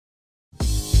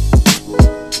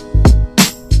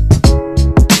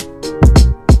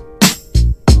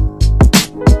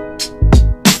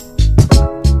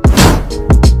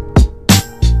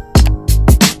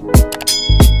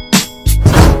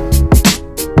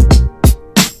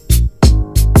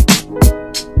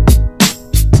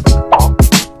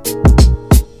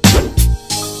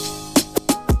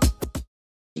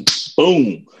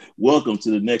Boom. Welcome to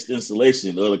the next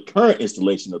installation or the current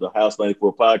installation of the House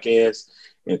 94 podcast.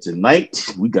 And tonight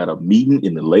we got a meeting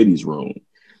in the ladies' room.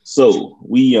 So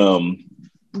we gonna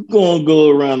go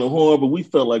around the horn, but we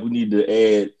felt like we needed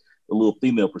to add a little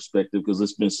female perspective because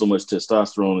there's been so much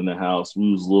testosterone in the house.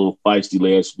 We was a little feisty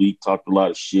last week, talked a lot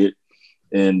of shit,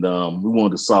 and we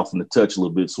wanted to soften the touch a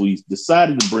little bit. So we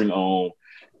decided to bring on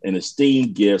an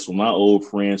esteemed guest from my old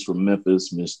friends from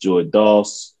Memphis, Miss Joy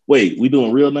Doss. Wait, we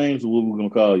doing real names or what we gonna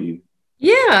call you?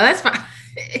 Yeah, that's fine.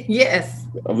 Yes.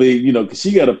 I mean, you know, because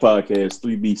she got a podcast,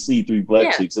 3BC, Three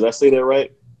Black Chicks. Did I say that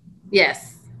right?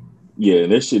 Yes. Yeah,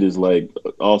 and that shit is like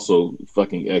also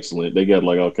fucking excellent. They got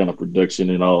like all kind of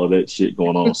production and all of that shit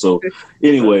going on. So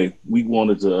anyway, we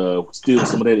wanted to steal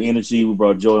some of that energy. We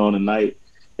brought Joy on tonight.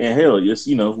 And hell, yes,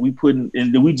 you know, we put in,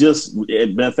 and we just, as a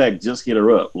matter of fact, just hit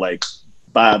her up like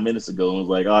 5 minutes ago and was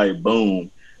like, all right,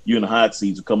 boom, you in the hot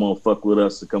seat, so come on, fuck with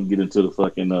us to come get into the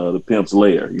fucking the pimp's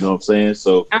lair. You know what I'm saying?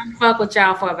 So I'm fuck with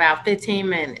y'all for about 15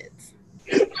 minutes.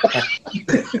 You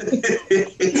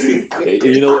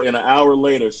know, and an hour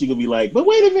later, she gonna be like, but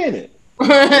wait a minute.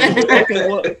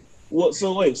 Okay,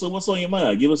 so what's on your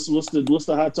mind? Give us what's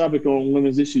the hot topic on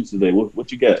women's issues today?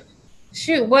 What you got?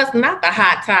 Shoot, what's not the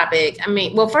hot topic? I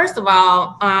mean, well, first of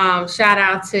all, shout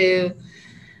out to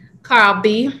Carl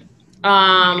B.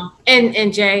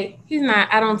 And Jay, he's not.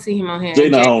 I don't see him on here. Jay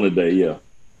not on today, yeah.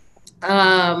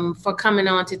 For coming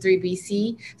on to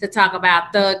 3BC to talk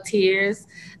about Thug Tears.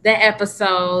 That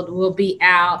episode will be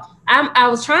out. I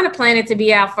was trying to plan it to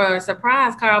be out for a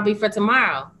surprise, Carl B, for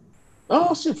tomorrow.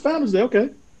 Oh shit, Founders Day, okay.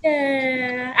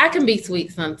 Yeah, I can be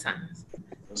sweet sometimes.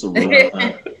 That's a real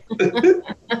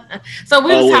So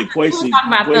we was talking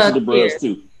about Thug Tears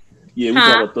too. Yeah, we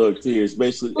talk about Thug Tears.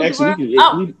 Basically, actually,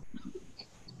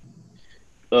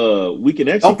 we can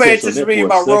actually don't pay attention to me in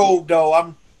my robe though.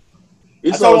 I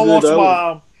told him I want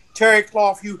some terry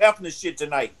cloth Hugh Hefner shit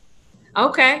tonight.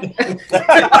 Okay.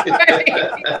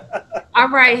 All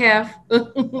right, Hef.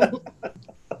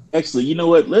 Actually, you know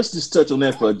what? Let's just touch on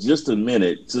that for just a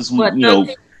minute. Since we,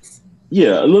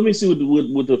 yeah, let me see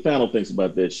what the panel thinks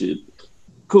about that shit.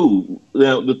 Cool.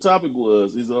 Now the topic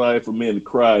was: is it all right for men to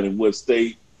cry, and what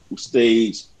stage,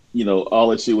 you know, all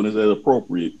that shit when it's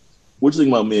appropriate. What you think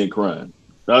about men crying?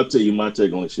 I'll tell you my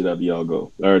take on the shit after y'all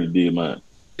go. I already did mine.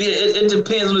 Yeah, it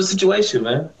depends on the situation,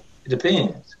 man. It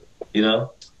depends, you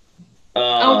know.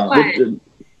 On what?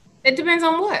 It depends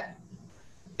on what?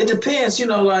 It depends, you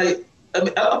know. Like, I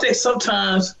mean, I think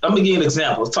sometimes. I'm gonna give you an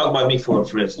example. Let's talk about me for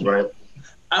instance, right?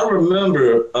 I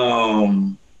remember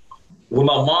when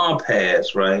my mom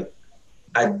passed, right?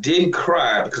 I didn't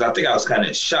cry because I think I was kind of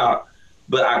in shock,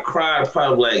 but I cried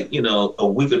probably like, you know, a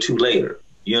week or two later.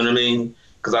 You know what I mean?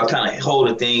 Because I was kind of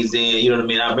holding things in. You know what I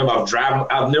mean? I remember I was driving.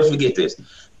 I'll never forget this.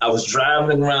 I was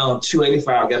driving around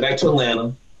 285. I got back to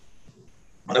Atlanta.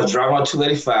 I was driving on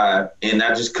 285, and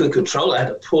I just couldn't control it. I had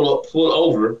to pull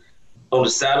over on the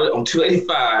side on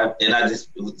 285, and it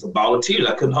was a ball of tears.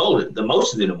 I couldn't hold it, the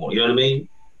emotions anymore. You know what I mean?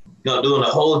 You know, doing the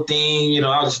whole thing. You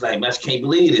know, I was just like, man, I can't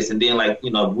believe this. And then, like,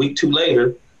 you know, a week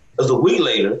later, I was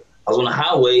on the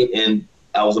highway, and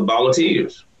I was a ball of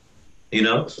tears. You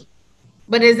know.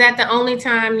 But is that the only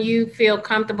time you feel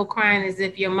comfortable crying? Is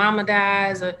if your mama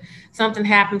dies or something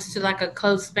happens to like a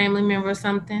close family member or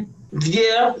something?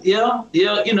 Yeah.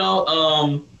 You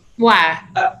know. Why?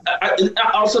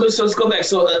 So let's go back.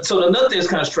 So another thing that's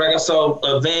kind of striking. I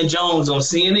saw Van Jones on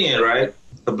CNN, right,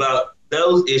 about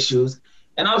those issues,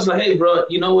 and I was like, hey, bro,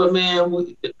 you know what,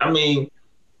 man? I mean,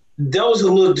 that was a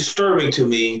little disturbing to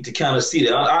me to kind of see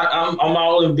that. I'm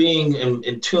all in being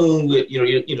in tune with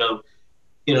your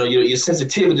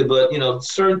sensitivity, but you know,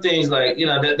 certain things like, you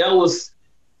know, that was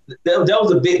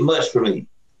a bit much for me.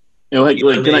 You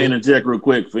know, can I interject real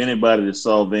quick for anybody that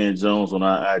saw Van Jones on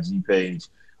our IG page?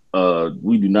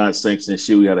 We do not sanction this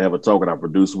shit. We got to have a talk with our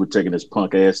producer. We're taking this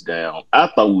punk ass down. I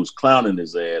thought we was clowning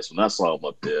his ass when I saw him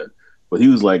up there, but he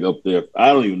was like up there.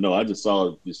 I don't even know. I just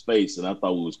saw his face and I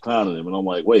thought we was clowning him, and I'm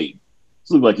like, wait. This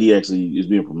looks like he actually is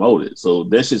being promoted. So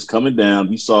that shit's coming down.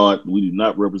 We saw it. We do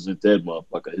not represent that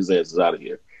motherfucker. His ass is out of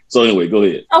here. So anyway, go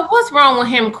ahead. Oh, what's wrong with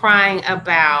him crying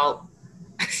about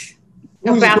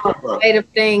the state of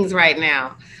things right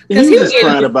now? Because he was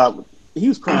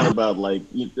crying about like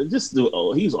he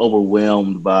was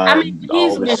overwhelmed by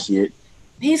all this shit.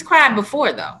 He's cried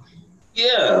before though.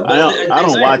 Yeah, I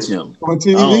don't watch him on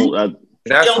TV.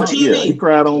 That's on TV. Yeah, he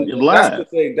cried on live.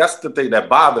 That's the thing that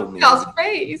bothered me. His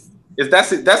face.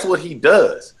 That's what he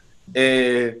does,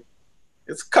 and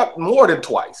it's cut more than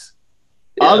twice.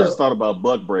 I just thought about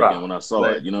buck breaking when I saw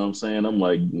it. You know what I'm saying? I'm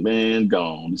like, man,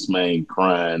 gone. This man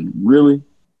crying. Really?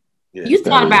 Yeah, you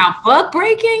thought about buck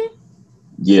breaking?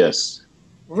 Yes.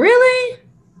 Really?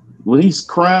 When he's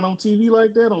crying on TV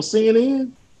like that on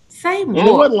CNN, Say more. and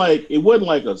it wasn't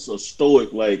like a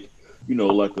stoic like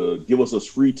like a give us a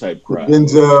free type cry.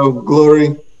 Denzel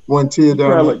Glory, one tear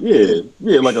down. Like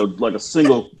like a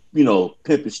single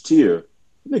pimpish tear.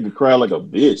 Nigga cried like a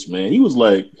bitch, man. He was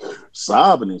like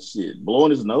sobbing and shit,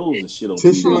 blowing his nose and shit on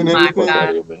tissue TV. and everything.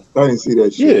 Out here, man. I didn't see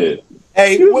that shit. Yeah.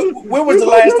 Hey, when was the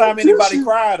last time anybody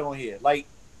cried on here? Like,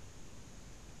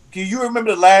 can you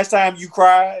remember the last time you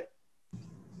cried?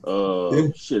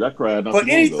 Shit, I cried. For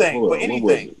anything, for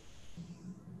anything.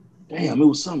 Damn, it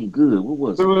was something good. What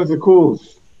was it? It was the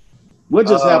coolest. What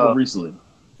just happened recently?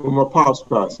 With my pops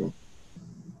passing.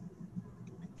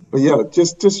 But yeah,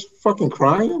 just fucking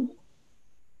crying.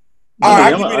 All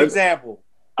right, I'll give you an example.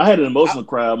 I had an emotional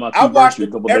cry on my anniversary a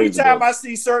couple days ago. Every time I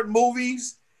see certain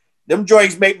movies, them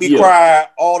joints make me cry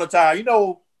all the time. You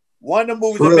know, one of the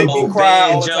movies that make me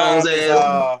cry all the time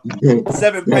is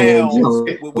 7 Pounds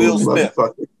with Will Smith.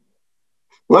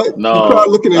 What? No, you cried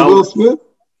looking at Will Smith?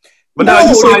 But now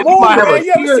you might have a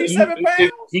you ever see 7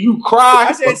 Pounds? You cry?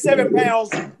 I said 7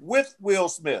 Pounds with Will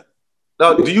Smith.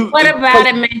 No, what about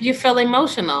it made you feel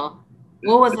emotional?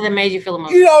 What was it that made you feel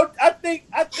emotional? You know, I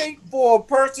think for a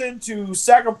person to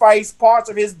sacrifice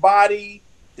parts of his body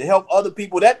to help other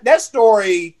people, that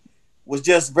story was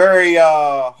just very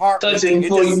heart-wrenching.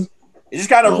 It just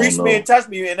kind of reached me and touched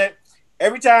me, and that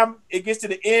every time it gets to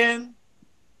the end,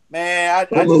 man,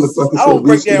 I don't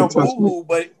break down boo-hoo,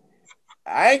 but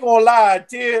I ain't gonna lie, a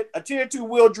tear or two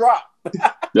will drop. It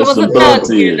was a thug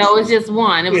tear, though. It's just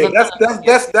one. It was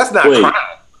that's not crying.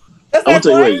 That's not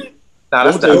crying. Nah,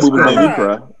 that's the movie made me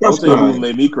cry. That's the movie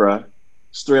made me cry.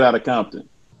 Straight Outta Compton.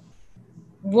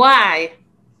 Why?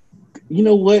 You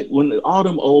know what? When all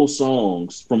them old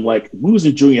songs from like we was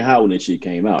in junior high when that shit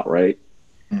came out, right?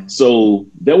 So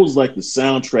that was like the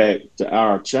soundtrack to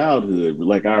our childhood,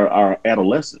 like our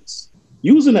adolescence.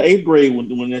 You was in the 8th grade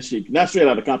when that shit, not Straight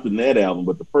Outta Compton, that album,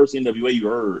 but the first NWA you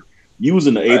heard. You was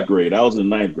in the 8th grade. I was in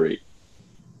the 9th grade.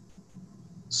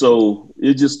 So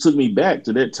it just took me back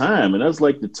to that time, and that's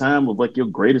like the time of like your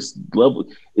greatest level.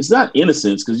 It's not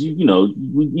innocence because you weren't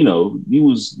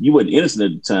innocent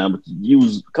at the time, but you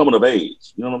was coming of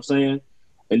age. You know what I'm saying?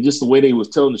 And just the way they was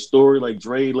telling the story, like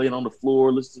Dre laying on the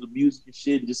floor, listening to the music and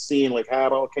shit, and just seeing like how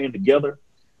it all came together.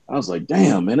 I was like,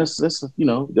 damn, man, that's there was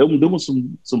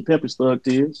some pimpish thug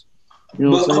tears. You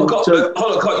know what I'm saying?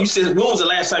 Hold on, you said when was the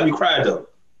last time you cried though?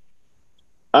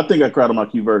 I think I cried on my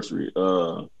anniversary.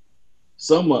 A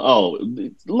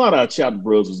lot of our chapter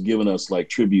bros was giving us like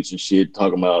tributes and shit,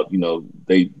 talking about,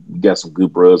 they got some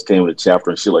good bros came with a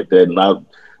chapter and shit like that. And I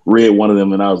read one of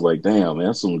them and I was like, damn, man,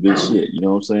 that's some good shit. You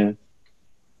know what I'm saying?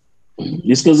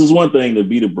 Just because it's one thing to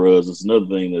be the bros, it's another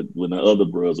thing that when the other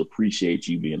bros appreciate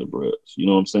you being the bros. You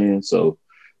know what I'm saying? So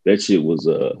that shit was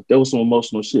that was some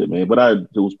emotional shit, man. But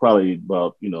it was probably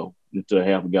about, into a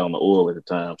half a gallon of oil at the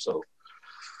time. So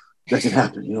that can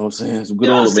happen, you know what I'm saying? Some good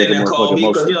oil making motherfucking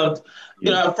emotion.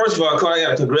 First of all, Carl, I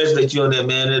gotta congratulate you on that,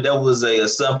 man. That was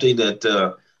something that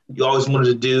you always wanted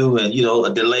to do, and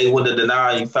a delay wasn't a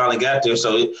denial. You finally got there,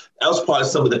 so that was part of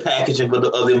some of the packaging of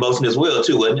the emotion as well,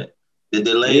 too, wasn't it? The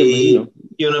delay, you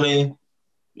know what I mean?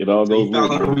 It all goes with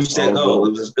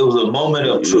it. It was a moment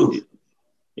of truth.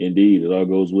 Indeed, it all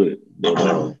goes with it.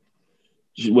 But,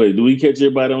 wait, do we catch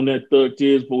everybody on that thug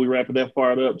tears before we wrap that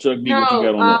part up? Chuck D, what you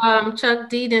got on that? Chuck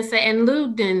D didn't say, and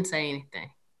Lou didn't say anything.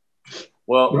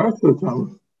 Well,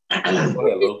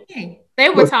 they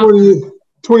were talking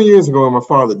 20 years ago when my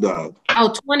father died.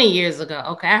 Oh, 20 years ago.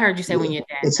 Okay, I heard you say when your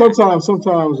dad died. Sometimes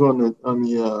on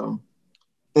the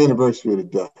anniversary of the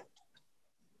death,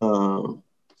 I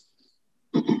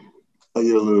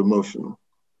get a little emotional.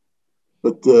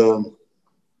 But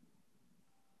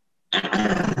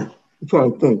I'm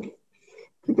trying to think. I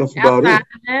think that's about it.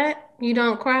 That, you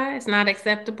don't cry? It's not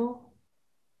acceptable?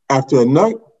 After a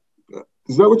nut?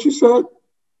 Is that what you said?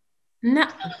 No,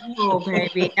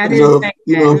 baby. I didn't say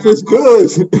that. If it's good,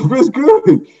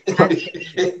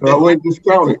 I wouldn't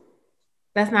discount it.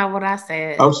 That's not what I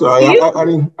said. I'm sorry. I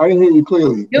didn't hear you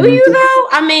clearly. Do you though?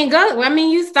 I mean, go. I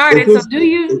mean, you started. So do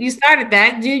you? You started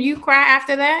that. Do you cry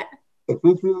after that? If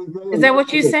it's really good, is that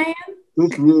what you're saying?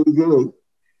 It's really good.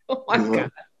 Oh my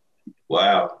God!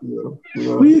 Wow.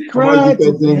 We cried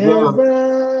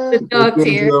together. The dog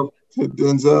tear. To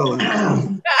Denzel.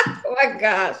 Oh my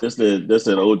gosh. That's that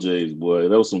OJ's, boy.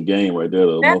 That was some game right there,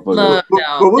 though. That's love,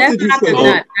 though. That's not the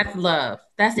nut. That's love.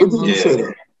 That's what did you say?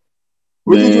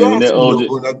 What did you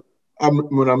ask me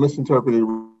when I misinterpreted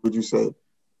what you said?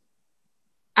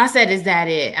 I said, "Is that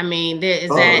it?" I mean, is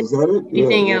that it?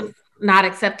 Anything else not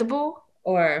acceptable,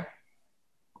 or?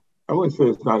 I wouldn't say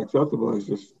it's not acceptable. It's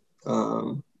just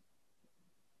That's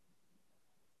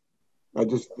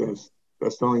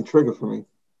the only trigger for me.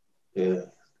 Yeah.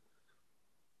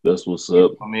 That's what's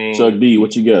up. I mean, Chuck D,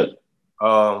 what you got?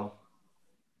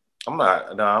 I'm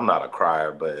not a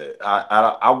crier, but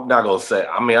I'm not gonna say.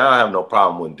 I mean, I don't have no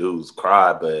problem when dudes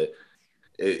cry, but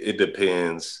it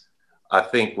depends. I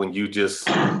think when you just,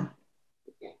 I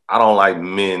don't like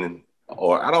men,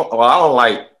 or I don't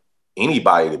like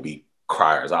anybody to be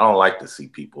criers. I don't like to see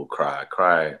people cry.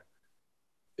 Crying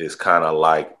is kind of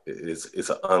like it's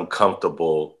an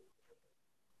uncomfortable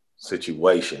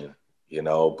situation, you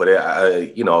know.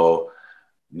 But you know,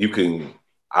 you can.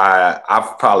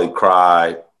 I've probably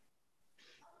cried.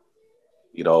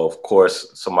 You know, of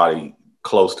course, somebody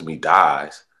close to me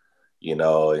dies, you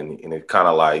know, and it kind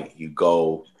of like you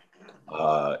go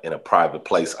in a private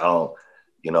place. I don't,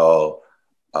 you know,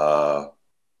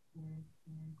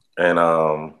 and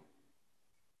I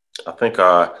think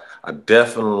I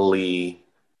definitely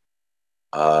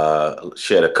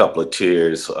shed a couple of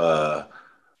tears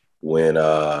when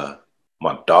my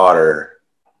daughter,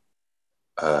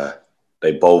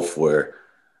 they both were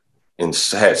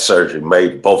had surgery.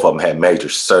 Both of them had major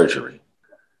surgery.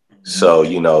 So,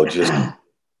 you know, just,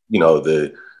 you know,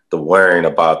 the worrying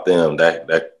about them,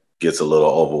 that gets a little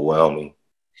overwhelming.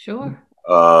 Sure.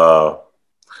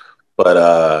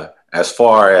 But as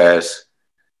far as,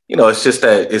 you know, it's just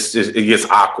that it gets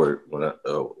awkward when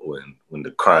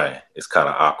the crying. It's kind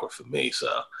of awkward for me. So,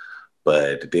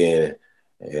 but then,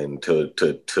 and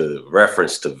to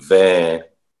reference to Van,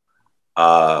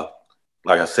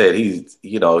 like I said, he's,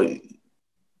 you know,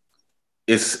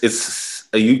 it's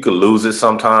you could lose it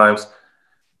sometimes.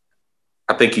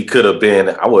 I think he could have been.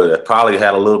 I would have probably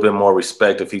had a little bit more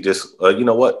respect if he just, you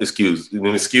know what, excuse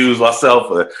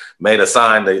myself, or made a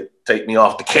sign to take me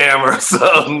off the camera or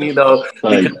something. You know,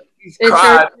 because he's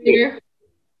cried.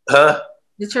 Huh?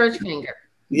 The church finger.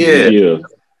 Yeah.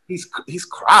 He's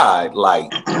cried like.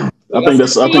 I think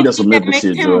that's a Memphis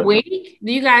shit, Joy. Weak?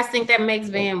 Do you guys think that makes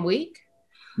Van weak?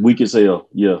 Weak as hell.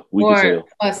 Yeah, weak as hell.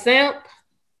 A simp?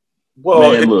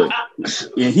 Well, man, look,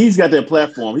 and he's got that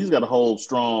platform. He's got to hold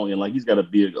strong, and like he's got to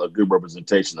be a good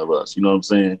representation of us. You know what I'm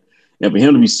saying? And for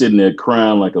him to be sitting there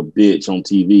crying like a bitch on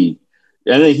TV,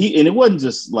 and then it wasn't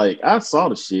just like I saw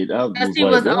the shit. He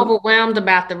was overwhelmed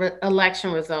about the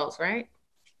election results, right?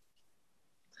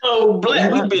 Oh,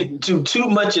 Black, we've been too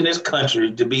much in this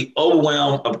country to be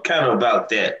overwhelmed about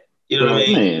that. You know what I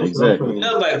mean? Man, exactly. You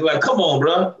know, like, come on,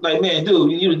 bro. Like, man, dude,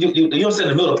 you don't say in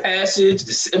the middle of passage.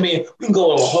 I mean, we can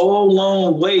go a whole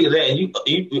long way to that. And you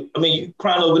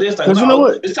crying over this. Like, no, you know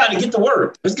what? It's time to get to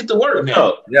work. Let's get to work now.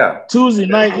 Oh, yeah. Tuesday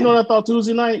night, you know what I thought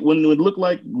Tuesday night when it looked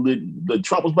like the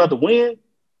Trump was about to win?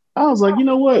 I was like, you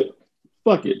know what?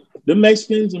 Fuck it. The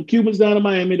Mexicans and Cubans down in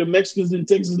Miami, the Mexicans in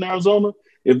Texas and Arizona,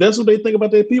 if that's what they think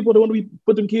about their people, they want to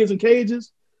put them kids in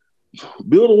cages,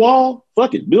 build a wall,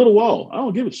 fuck it, build a wall. I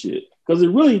don't give a shit. Because it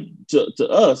really, to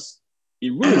us,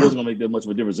 it really wasn't going to make that much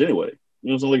of a difference anyway. You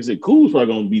know what I'm saying? Like I said, Cool's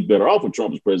probably going to be better off with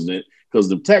Trump as president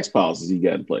because of the tax policies he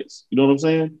got in place. You know what I'm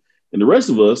saying? And the rest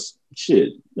of us,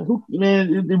 shit,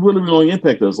 man, it really don't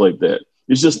impact us like that.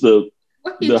 It's just the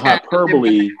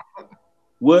hyperbole.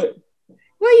 What?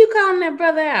 What are you calling that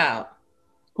brother out?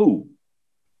 Who?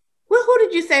 Well, who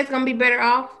did you say is going to be better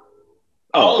off?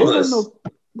 All of us.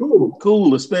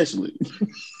 Cool, especially.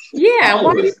 Yeah,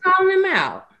 why are you calling him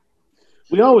out?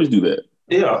 We always do that.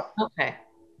 Yeah. Okay.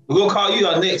 We're going to call you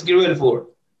out next. Get ready for it.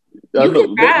 I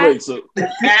know. Wait, so.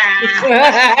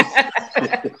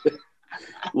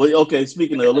 Well, okay,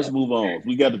 speaking of, let's move on.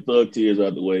 We got the thug tears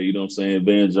out the way. You know what I'm saying?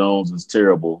 Van Jones is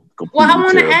terrible. Well, I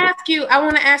want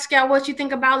to ask y'all what you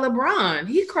think about LeBron.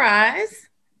 He cries.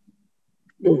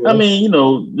 I mean, you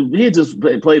know, he just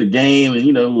played the game,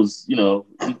 and it was, a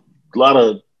lot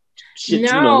of shit.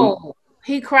 No,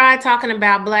 he cried talking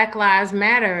about Black Lives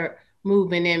Matter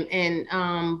movement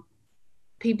and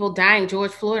people dying, George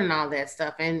Floyd and all that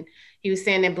stuff, and he was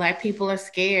saying that Black people are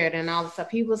scared and all that stuff.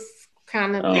 He was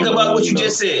kind of think about what you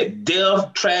just said.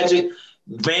 Death, tragic.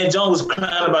 Van Jones was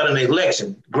crying about an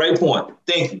election. Great point.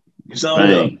 Thank you. You summed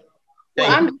it up.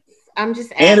 Well, I'm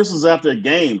just asking. And this was after a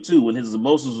game too, when his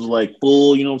emotions was like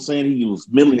full. You know what I'm saying? He was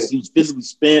physically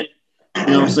spent. You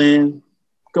know what I'm saying?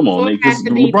 Come on, Nate. Because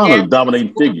LeBron is a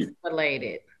dominating figure.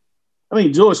 Related. I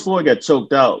mean, George Floyd got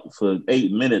choked out for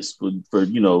 8 minutes for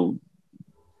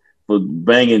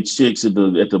banging chicks at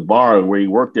the bar where he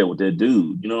worked at with that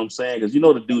dude. You know what I'm saying? Because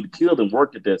the dude killed him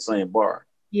worked at that same bar.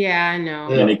 Yeah, I know.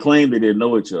 And they claimed they didn't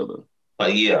know each other.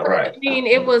 Yeah, right. I mean,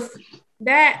 it was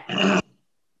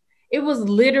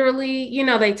literally,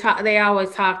 they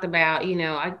always talked about,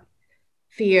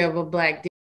 fear of a black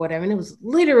dick, whatever. And it was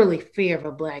literally fear of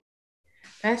a black dick.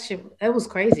 That shit, it was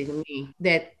crazy to me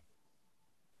that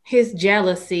his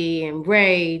jealousy and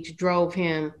rage drove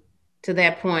him to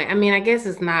that point. I mean, I guess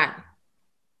it's not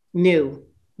new.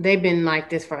 They've been like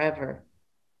this forever.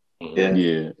 Yeah.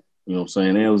 Yeah. You know what I'm saying?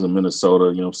 And it was in Minnesota,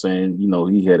 you know what I'm saying? You know,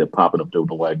 he had it popping up there with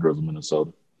the white girls in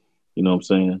Minnesota. You know what I'm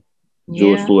saying?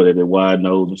 George Yeah. Floyd had that wide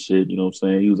nose and shit, you know what I'm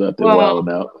saying? He was out there Well,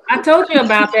 wilding out. I told you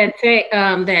about that tape.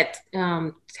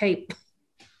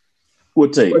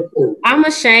 What tape? I'm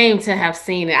ashamed to have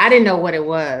seen it. I didn't know what it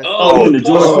was. Oh, you mean the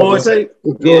George Floyd tape?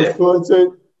 The George Floyd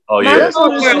tape? Oh My yeah.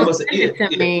 homegirl sent it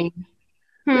to me.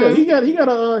 Yeah, he got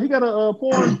a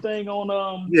porn thing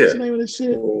on what's the name of this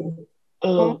shit?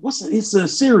 It's a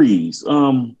series.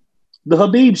 The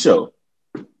Habib show.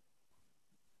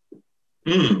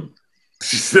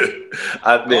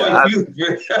 I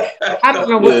don't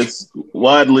know what it's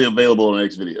widely available on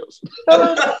X videos.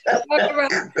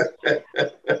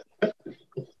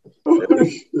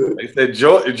 They said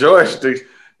George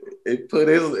it put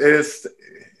his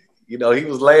you know, he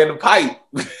was laying the pipe.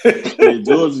 Yeah, George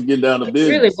was getting down to business.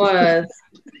 It really was.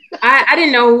 I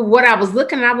didn't know what I was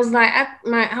looking. I was like,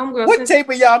 my homegirl. What tape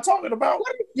are y'all talking about?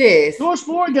 What is this? George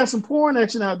Floyd got some porn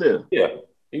action out there. Yeah.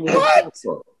 He was What?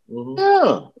 Mm-hmm.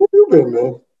 Yeah. Where you been,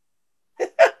 man?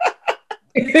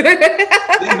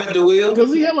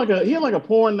 Because he had like a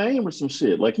porn name or some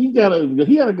shit. Like he had a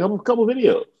couple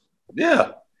videos.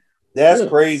 Yeah. That's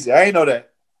crazy. I ain't know that.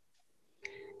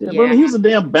 Yeah, but I mean, he was a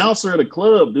damn bouncer at a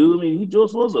club, dude. I mean, he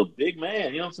just was a big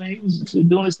man. You know what I'm saying? He was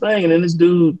doing his thing, and then this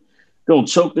dude gonna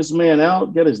choke this man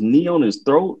out, get his knee on his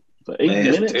throat for 8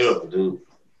 minutes. Terrible, dude.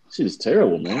 Shit is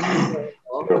terrible, man.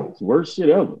 It's the worst shit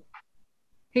ever.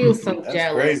 He was so That's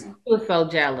jealous. crazy. He was so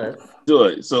jealous.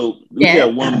 Good. So we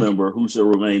got one member who shall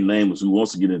remain nameless who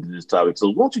wants to get into this topic. So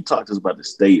why don't you talk to us about the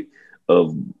state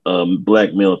of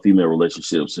black male and female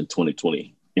relationships in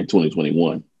 2020 and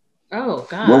 2021? Oh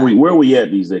God. Where we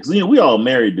at these days? You know, we all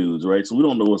married dudes, right? So we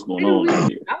don't know what's going on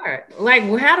here. Like,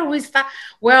 how do we stop?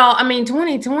 Well, I mean,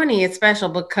 2020 is special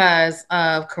because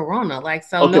of Corona. Like,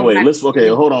 so. Okay,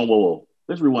 hold on, whoa.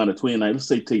 Let's rewind to 2019. Let's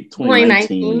say take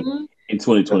 2019 and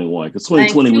 2021 because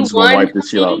 2020 we're just gonna wipe this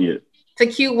shit out yet. To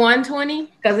Q1 20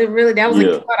 because that was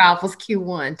a cutoff was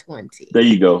Q1 20. There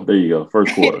you go.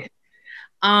 First quarter.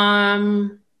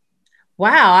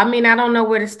 Wow. I mean, I don't know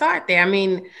where to start there. I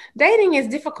mean, dating is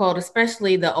difficult,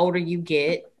 especially the older you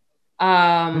get.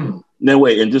 Now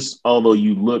wait, and just although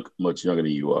you look much younger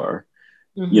than you are,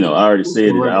 you know, I already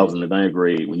said that I was in the 9th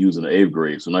grade when you was in the 8th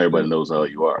grade, so now everybody knows how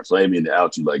you are. So I didn't mean to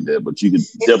out you like that, but you could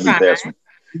definitely pass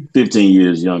 15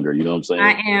 years younger. You know what I'm saying?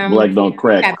 I am. Black don't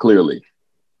crack, clearly.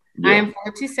 Yeah. I am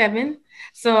 47.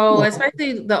 So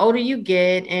especially the older you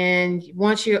get, and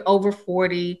once you're over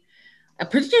 40,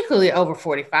 particularly over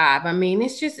 45, I mean,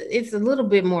 it's a little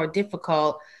bit more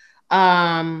difficult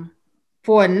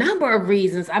for a number of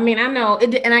reasons. I mean, I know,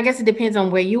 and I guess it depends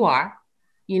on where you are.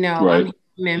 You know, right. I'm in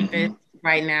Memphis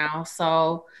right now,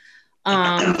 so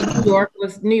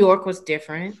New York was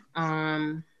different.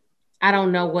 I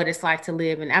don't know what it's like to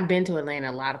live in. I've been to Atlanta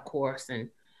a lot, of course, and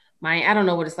I don't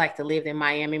know what it's like to live in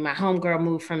Miami. My homegirl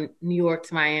moved from New York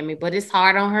to Miami, but it's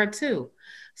hard on her too.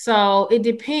 So it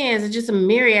depends. It's just a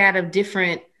myriad of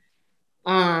different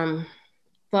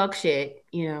fuck shit,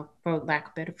 you know, for lack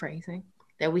of better phrasing,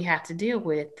 that we have to deal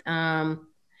with.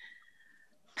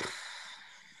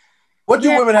 What do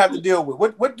women have to deal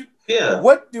with? What do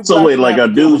so wait, like are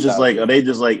dudes just like, are they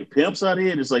just like pimps out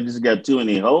here? Just like just got too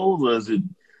many hoes, or is it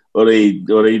or they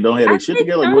don't have their shit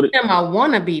together? Like, some of them are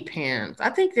wannabe pimps. I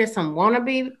think there's some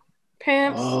wannabe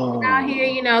pimps out here.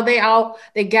 You know,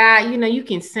 they got, you know, you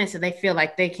can sense that they feel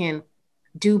like they can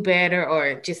do better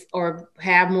or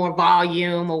have more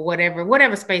volume or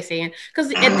whatever space they're in.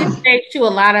 Because at this stage too, a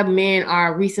lot of men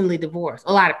are recently divorced.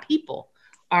 A lot of people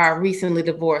are recently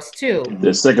divorced too.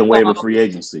 The second wave of free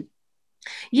agency.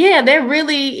 Yeah, they're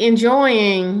really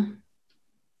enjoying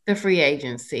the free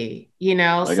agency, you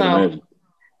know. So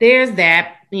there's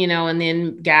that, you know, and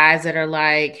then guys that are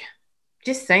like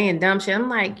just saying dumb shit. I'm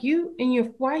like,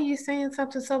 why are you saying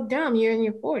something so dumb? You're in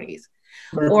your 40s.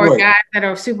 Or guys that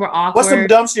are super awkward. What some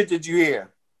dumb shit did you hear?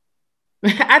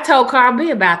 I told Carl B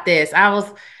about this. I was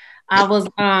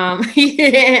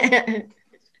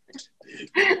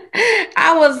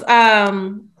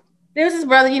there's this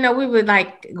brother, you know, we were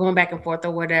like going back and forth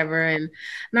or whatever. And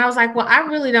I was like, well, I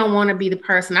really don't want to be the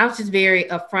person. I was just very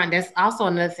upfront. That's also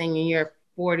another thing in your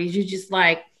 40s. You're just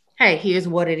like, hey, here's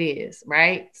what it is.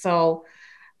 Right. So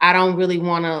I don't really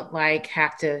want to like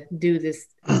have to do this,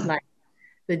 like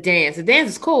the dance. The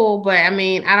dance is cool, but I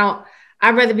mean,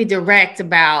 I'd rather be direct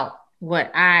about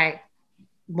what I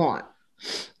want.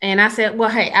 And I said, well,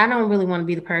 hey, I don't really want to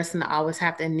be the person to always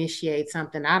have to initiate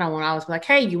something. I don't want to always be like,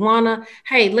 hey,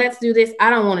 hey, let's do this. I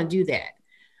don't want to do that.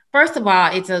 First of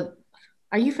all,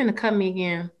 are you finna cut me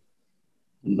again?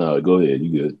 No, go ahead.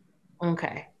 You good.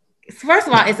 Okay. First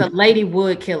of all, it's a lady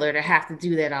wood killer to have to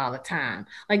do that all the time.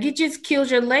 Like, it just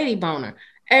kills your lady boner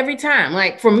every time.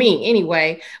 Like, for me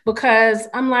anyway, because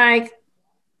I'm like,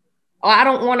 oh, I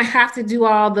don't want to have to do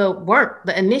all the work,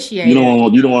 the initiating. You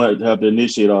don't want to have to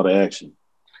initiate all the action.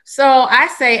 So I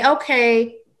say,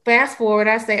 okay, fast forward.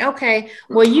 I say, okay,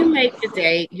 well, you make the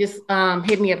date. Just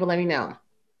hit me up and let me know.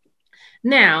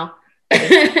 Now,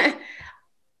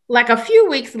 like a few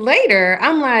weeks later,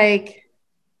 I'm like,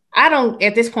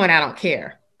 at this point, I don't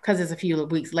care because it's a few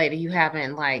weeks later. You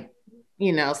haven't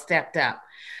stepped up.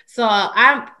 So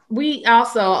we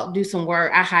also do some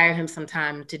work. I hire him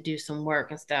sometime to do some work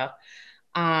and stuff.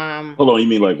 Hold on, you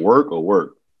mean like work or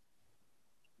work?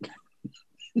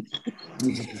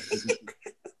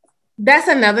 That's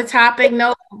another topic.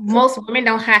 No, most women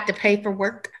don't have to pay for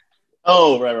work.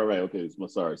 Oh, right. Okay,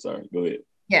 sorry. Go ahead.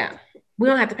 Yeah, we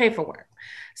don't have to pay for work.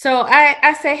 So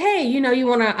I say, hey, you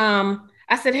want to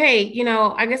I said, hey,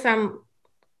 I guess I'm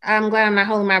glad I'm not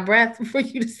holding my breath for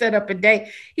you to set up a date.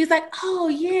 He's like, oh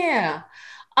yeah.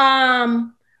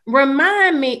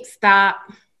 Remind me, stop.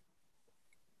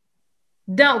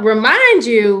 Don't remind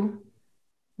you,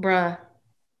 bruh.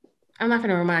 I'm not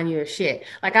gonna remind you of shit.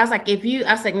 Like I was like, I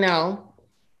was like, no,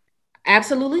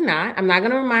 absolutely not. I'm not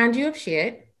gonna remind you of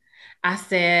shit. I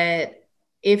said,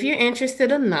 if you're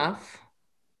interested enough,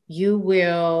 you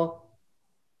will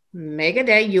make a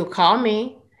date. You'll call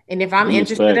me. And if I'm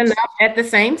interested enough at the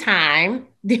same time,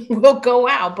 then we'll go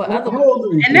out. But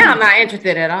now I'm not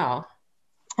interested at all.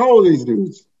 How old are these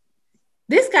dudes?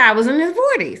 This guy was in his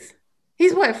 40s.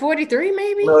 He's what, 43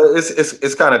 maybe? No,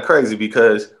 it's kind of crazy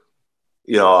because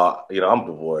I'm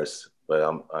divorced, but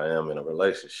I am in a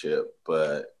relationship.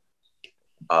 But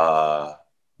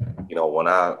when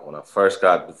I first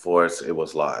got divorced, it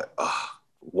was like,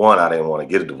 one, I didn't want to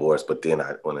get a divorce, but then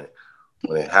when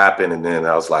it happened, and then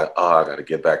I was like, I got to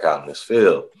get back out in this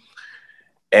field.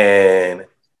 And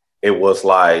it was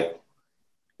like,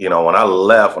 when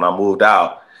I moved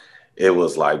out, it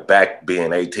was like back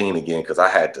being 18 again, because I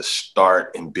had to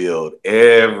start and build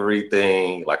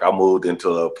everything. Like I moved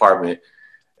into an apartment,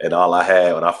 and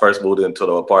when I first moved into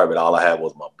the apartment, all I had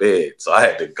was my bed. So I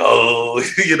had to go,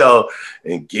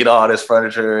 and get all this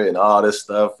furniture and all this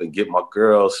stuff and get my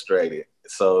girls straight.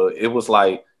 So it was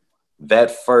like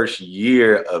that first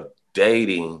year of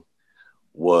dating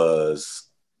was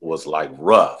like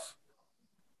rough.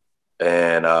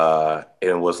 And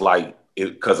it was like,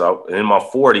 because in my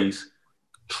 40s,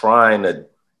 trying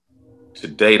to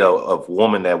date a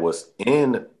woman that was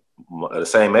in the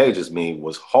same age as me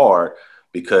was hard,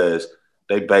 because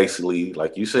they basically,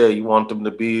 like you said, you want them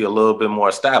to be a little bit more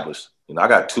established. I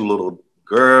got 2 little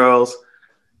girls,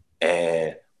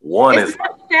 and it's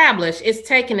not established. It's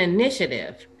taking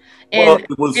initiative. And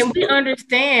we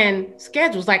understand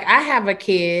schedules. Like I have a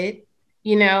kid,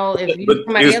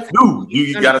 it's new.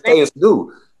 You got to say it's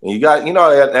new. And you got,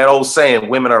 that old saying,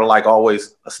 women are like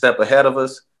always a step ahead of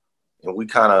us, and we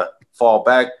kind of fall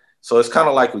back. So it's kind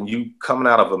of like when you coming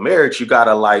out of a marriage, you got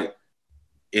to like,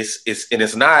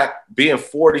 it's not being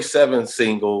 42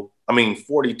 single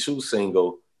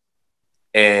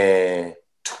and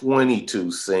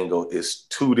 22 single is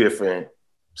 2 different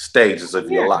stages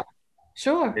of your life.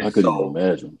 Sure. I couldn't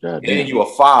imagine. And you're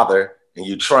a father, and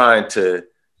you're trying to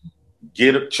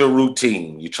get your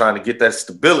routine. You're trying to get that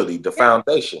stability, the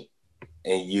foundation.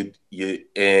 And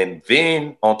and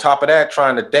then on top of that,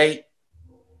 trying to date,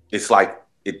 it's like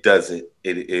it just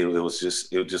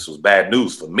was bad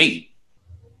news for me.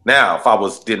 Now, if I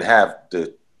didn't have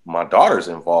my daughters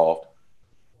involved,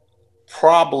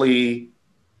 probably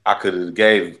I could have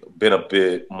been a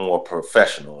bit more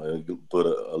professional and put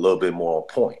a little bit more on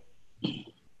point.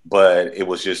 But it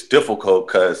was just difficult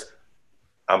because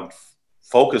I'm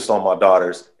focused on my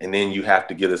daughters, and then you have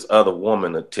to give this other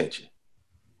woman attention.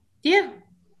 Yeah.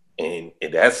 And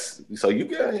that's, so you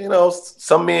got,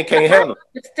 some men can't handle it.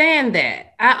 Understand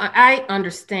that. I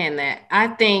understand that. I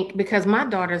think because my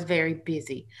daughter's very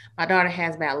busy. My daughter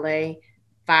has ballet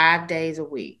 5 days a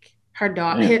week. Her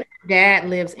dad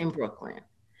lives in Brooklyn.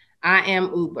 I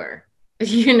am Uber.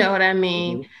 You know what I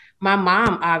mean? Mm-hmm. My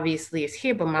mom obviously is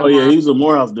here, but he's a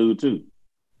Morehouse dude too.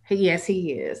 Yes,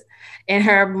 he is. And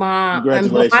her mom,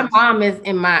 congratulations. My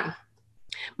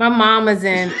mom is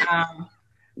in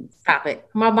stop it.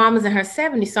 My mom is in her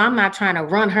 70s, so I'm not trying to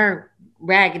run her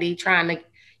raggedy, trying to,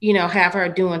 have her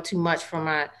doing too much for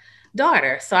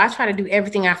daughter. So I try to do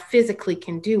everything I physically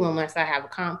can do unless I have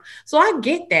a So I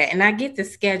get that, and I get the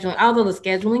scheduling. Although the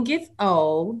scheduling gets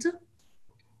old,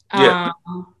 Yeah.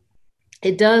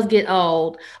 it does get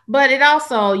old, but it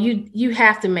also you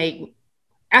have to make.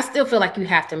 I still feel like you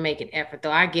have to make an effort,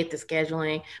 though. I get the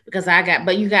scheduling because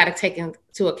but you got to take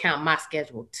into account my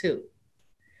schedule too,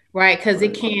 right? Because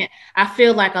it can't. I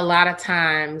feel like a lot of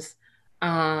times,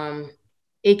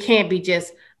 it can't be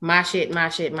just my shit, my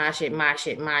shit, my shit, my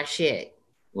shit, my shit.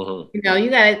 Mm-hmm. You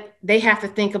know, they have to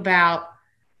think about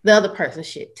the other person's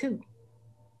shit too.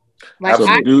 Like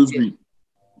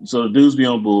so the dudes be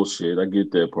on bullshit. I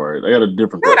get that part. I got a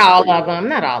different question. Not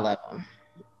all of them.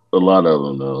 A lot of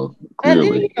them, though.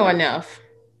 Clearly, you know enough.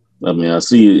 I mean, I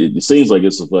see it. It seems like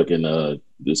it's a fucking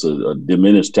it's a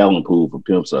diminished talent pool for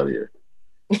pimps out here,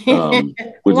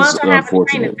 which is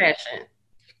unfortunate.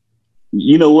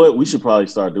 You know what? We should probably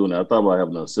start doing that. I thought about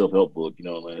having a self-help book. You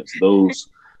know, Lance. Those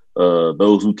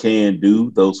who can do,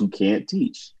 those who can't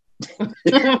teach.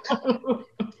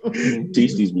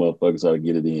 Teach these motherfuckers how to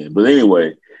get it in. But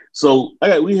anyway, so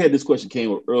we had this question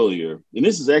came up earlier, and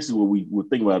this is actually what we were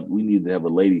thinking about. We need to have a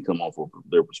lady come on for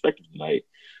their perspective tonight.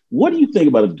 What do you think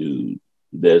about a dude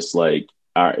that's like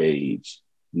our age,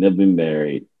 never been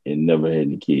married, and never had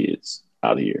any kids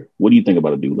out here? What do you think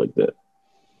about a dude like that?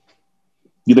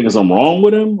 You think there's something wrong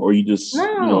with him, or you just you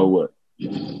know what?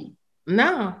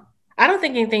 No. I don't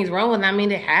think anything's wrong with it. I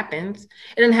mean, it happens.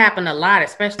 It doesn't happen a lot,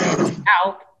 especially in the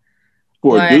South.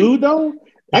 For a dude, though,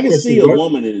 I can see a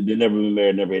woman that never been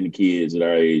married, never had any kids at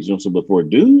our age. You know, but for a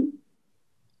dude,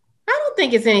 I don't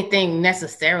think it's anything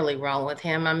necessarily wrong with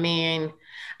him. I mean,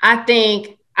 I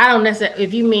don't necessarily.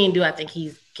 If you mean, do I think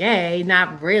he's gay?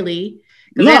 Not really.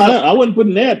 No, I wasn't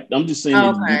putting that. I'm just saying,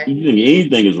 you think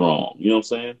anything is wrong? You know what I'm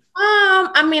saying?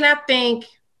 I mean, I think.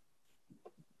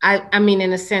 I mean,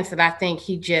 in the sense that I think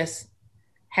he just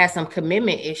has some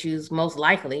commitment issues, most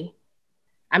likely.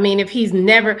 I mean, if he's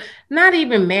never, not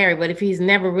even married, but if he's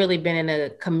never really been in a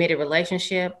committed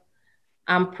relationship,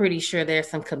 I'm pretty sure there's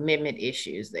some commitment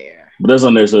issues there. But that's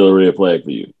not necessarily a red flag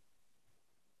for you.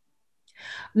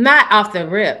 Not off the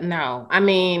rip, no. I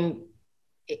mean,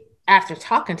 after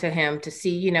talking to him to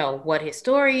see, you know, what his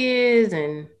story is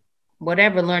and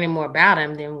whatever, learning more about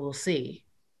him, then we'll see.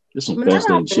 There's some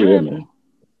fascinating shit, man.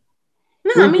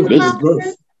 No, I mean, what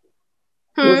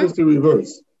if it's the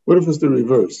reverse? What if it's the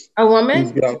reverse? A woman?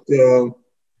 He's got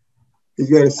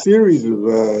a series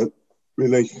of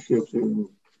relationships, and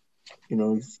you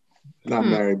know, he's not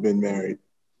married, been married.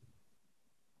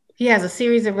 He has a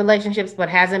series of relationships, but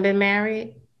hasn't been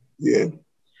married. Yeah.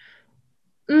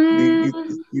 Is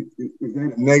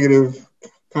that a negative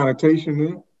connotation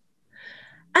there?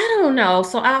 I don't know.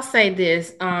 So I'll say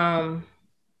this.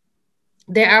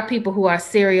 There are people who are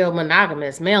serial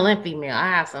monogamous, male and female. I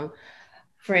have some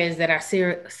friends that are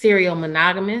serial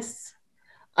monogamous.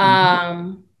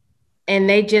 And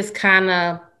they just kind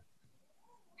of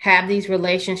have these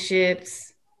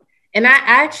relationships. And I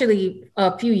actually,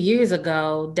 a few years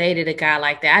ago, dated a guy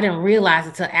like that. I didn't realize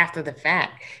until after the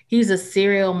fact. He's a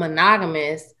serial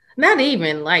monogamous, not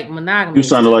even like monogamous. He's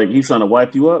trying to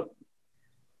wipe you up?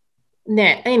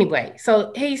 Nah, anyway,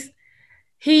 so he's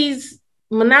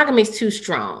monogamy is too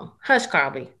strong. Hush,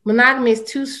 Carby. Monogamy is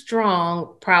too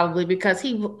strong, probably because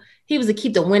he was a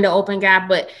keep the window open guy,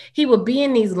 but he would be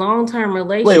in these long-term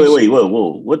relationships. Wait,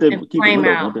 whoa. What did keep the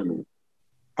window open?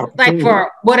 Like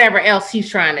for whatever else he's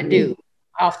trying to do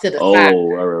off to the side. Oh,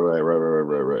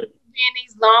 right. In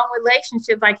these long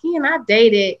relationships, like he and I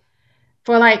dated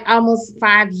for like almost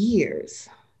 5 years.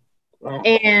 Wow.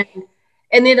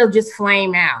 And it'll just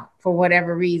flame out for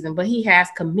whatever reason. But he has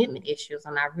commitment issues,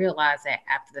 and I realized that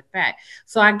after the fact.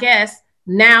 So I guess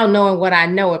now knowing what I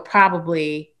know, it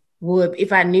probably would,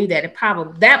 if I knew that,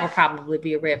 that would probably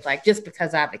be a red flag just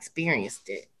because I've experienced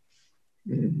it.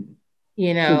 Mm-hmm.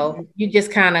 You know, you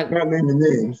just kind of not naming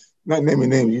names.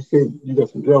 You said you got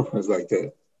some girlfriends like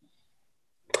that.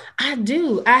 I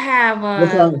do. I have.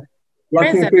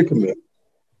 Why can't they commit?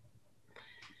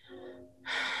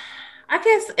 I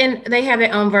guess, and they have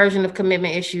their own version of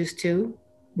commitment issues too,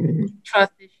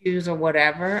 trust issues or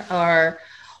whatever,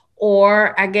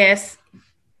 or I guess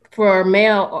for a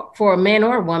man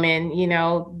or a woman, you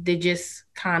know, they just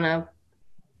kind of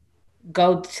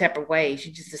go separate ways.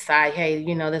 You just decide, hey,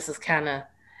 you know, this is kind of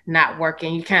not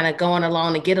working. You kind of going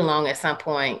along to get along at some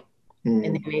point, and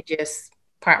then they just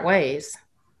part ways.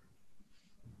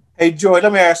 Hey, Joy,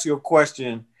 let me ask you a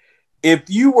question. If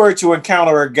you were to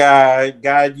encounter a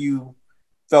guy you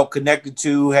felt connected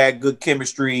to, had good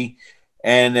chemistry,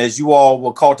 and as you all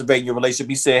were cultivating your relationship,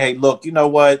 he said, hey, look, you know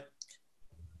what?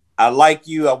 I like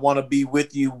you. I want to be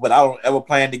with you, but I don't ever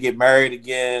plan to get married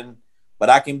again.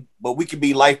 but we can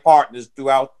be life partners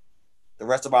throughout the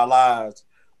rest of our lives.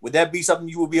 Would that be something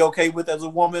you would be okay with as a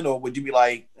woman, or would you be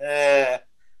like, I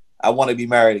want to be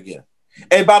married again?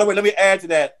 And by the way, let me add to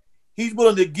that. He's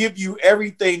willing to give you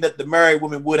everything that the married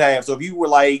woman would have. So if you were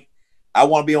like, I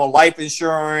want to be on life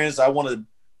insurance, I want to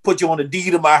put you on the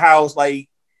deed of my house, like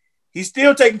he's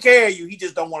still taking care of you. He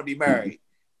just don't want to be married.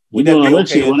 We're going to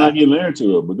let you when I get married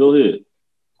to her, but go ahead.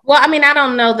 Well, I mean, I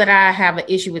don't know that I have an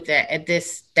issue with that at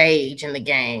this stage in the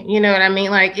game. You know what I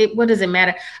mean? Like, what does it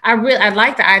matter? I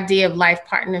like the idea of life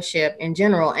partnership in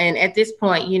general. And at this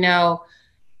point, you know,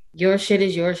 your shit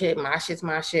is your shit, my shit's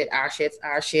my shit, our shit's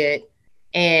our shit.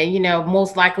 And, you know,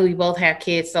 most likely we both have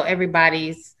kids, so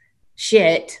everybody's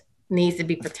shit needs to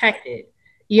be protected,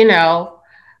 you know,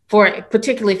 for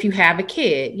particularly if you have a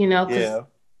kid, you know, because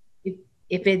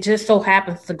if it just so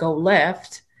happens to go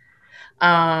left,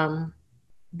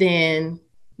 then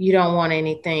you don't want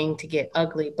anything to get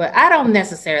ugly. But I don't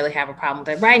necessarily have a problem with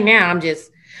it. Right now,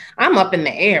 I'm up in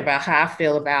the air about how I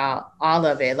feel about all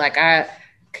of it. Like I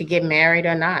could get married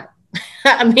or not.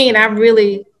 I mean, I don't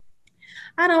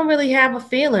really have a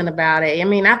feeling about it. I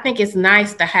mean, I think it's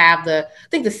nice to have I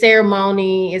think the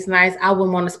ceremony is nice. I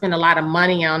wouldn't want to spend a lot of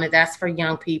money on it. That's for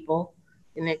young people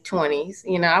in their 20s.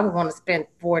 You know, I would want to spend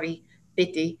 40,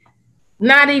 50,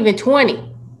 not even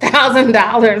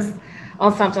 $20,000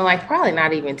 on something like probably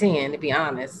not even 10, to be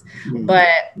honest. Mm-hmm. But,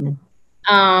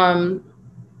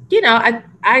 you know,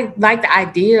 I like the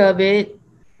idea of it.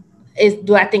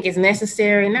 Do I think it's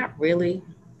necessary? Not really.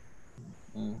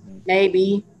 Mm-hmm.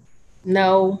 Maybe.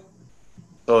 No.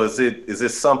 So is it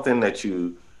something that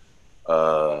you,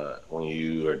 when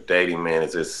you are dating, man,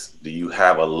 do you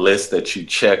have a list that you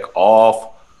check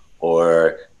off,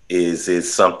 or is it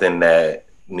something that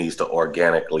needs to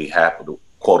organically happen,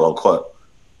 quote unquote,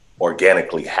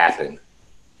 organically happen?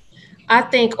 I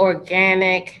think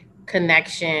organic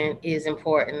connection is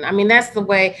important. I mean, that's the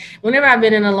way, whenever I've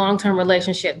been in a long-term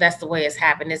relationship, that's the way it's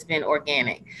happened. It's been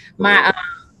organic. My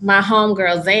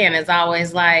homegirl Zan is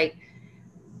always like,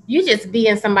 you just be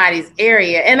in somebody's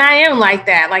area. And I am like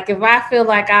that. Like if I feel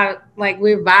like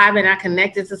we're vibing, I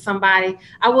connected to somebody,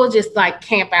 I will just like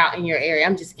camp out in your area.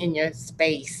 I'm just in your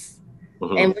space.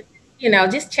 Mm-hmm. And, you know,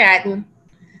 just chatting.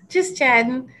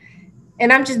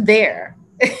 And I'm just there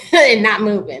and not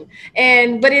moving.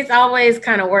 But it's always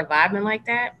kind of vibing like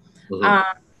that.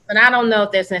 Mm-hmm. But I don't know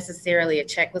if there's necessarily a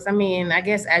checklist. I mean, I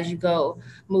guess as you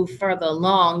move further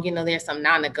along, you know, there's some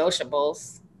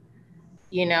non-negotiables.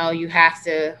 You know, you have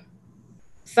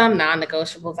some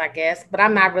non-negotiables, I guess, but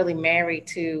I'm not really married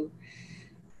to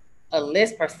a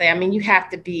list per se. I mean, you have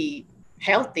to be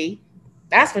healthy.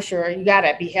 That's for sure. You got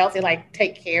to be healthy, like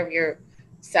take care of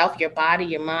yourself, your body,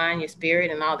 your mind, your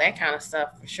spirit, and all that kind of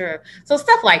stuff for sure. So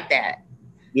stuff like that.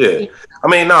 Yeah. You know? I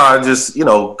mean, no, I just, you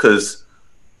know, because,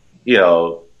 you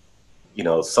know,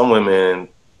 some women,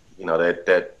 you know,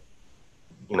 that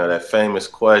famous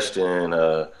question,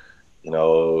 you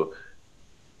know,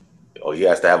 oh, he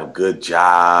has to have a good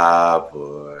job,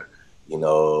 or, you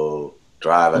know,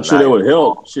 drive a I'm sure that would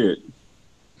help. Shit.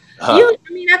 I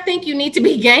mean, I think you need to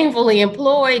be gainfully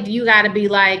employed. You got to be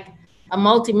like a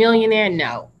multimillionaire?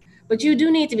 No. But you do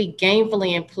need to be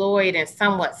gainfully employed and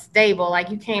somewhat stable.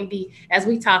 Like you can't be, as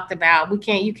we talked about, you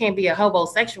can't be a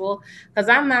hobosexual, because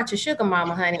I'm not your sugar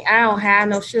mama, honey. I don't have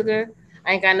no sugar.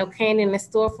 I ain't got no candy in the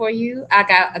store for you. I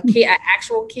got an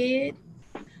actual kid.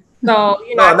 So,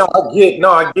 you know. I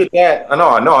get that. I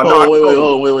know.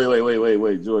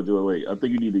 Wait, George, wait. I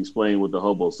think you need to explain what the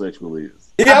hobosexual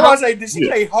is. Yeah, I was say, did she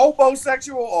say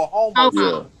hobosexual or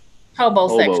homosexual? Yeah.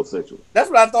 Hobosexual. That's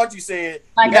what I thought you said.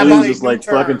 Like it's just like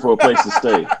fucking for a place to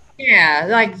stay. Yeah,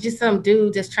 like just some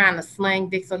dude just trying to slang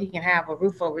dick so he can have a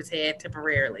roof over his head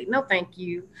temporarily. No, thank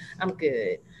you. I'm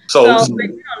good. So we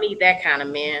don't need that kind of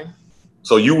man.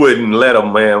 So you wouldn't let a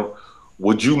man?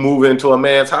 Would you move into a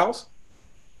man's house?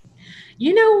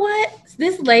 You know what?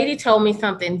 This lady told me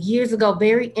something years ago,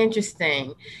 very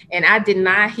interesting, and I did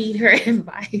not heed her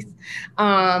advice.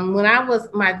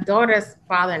 My daughter's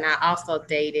father and I also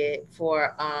dated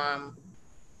for, I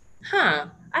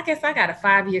guess I got a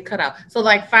 5-year cutoff. So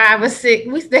like 5 or 6,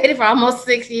 we dated for almost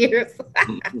 6 years.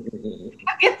 I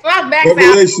guess my back's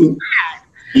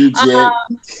out.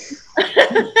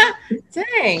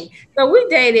 Dang. So we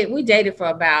dated for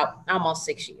about almost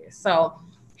 6 years. So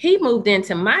he moved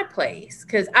into my place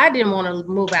because I didn't want to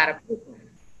move out of Brooklyn.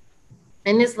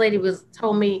 And this lady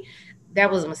told me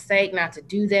that was a mistake not to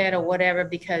do that or whatever,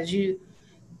 because you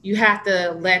have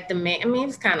to let the man, I mean, it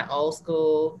was kind of old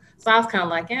school. So I was kind of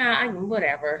like,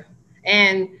 whatever.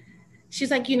 And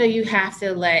she's like, you have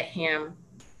to let him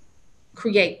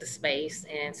create the space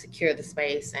and secure the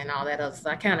space and all that other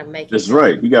stuff. I kind of make it. That's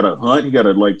right. You got to hunt. You got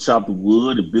to like chop the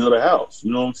wood and build a house.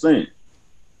 You know what I'm saying?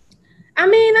 I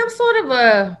mean, I'm sort of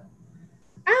a,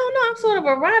 I don't know, I'm sort of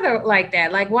a writer like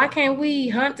that. Like, why can't we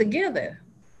hunt together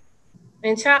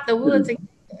and chop the wood together?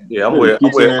 Yeah, You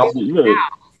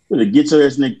better get your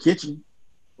ass in the kitchen.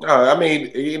 I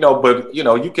mean, but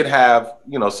you can have,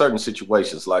 certain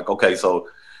situations like, okay, so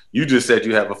you just said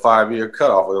you have a 5-year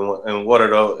cutoff, and what are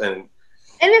those? And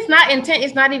it's not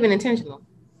it's not even intentional.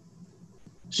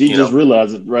 She just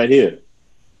realized it right here.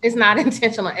 It's not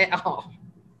intentional at all.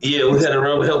 Yeah, we had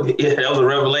that was a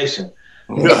revelation.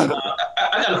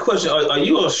 I got a question. Are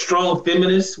you a strong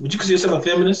feminist? Would you consider yourself a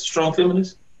feminist? Strong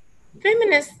feminist?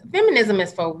 Feminism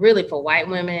is for white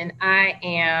women. I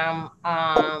am.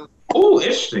 Oh,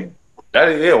 interesting.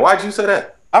 Why'd you say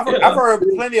that? I've heard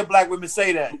plenty of black women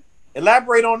say that.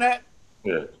 Elaborate on that.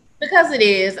 Yeah. Because it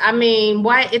is. I mean,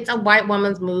 it's a white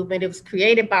woman's movement. It was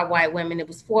created by white women. It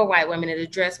was for white women. It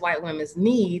addressed white women's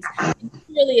needs. It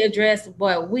really addressed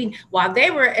while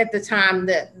they were at the time,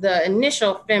 the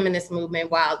initial feminist movement,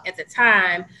 while at the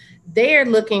time they're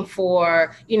looking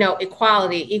for,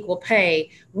 equality, equal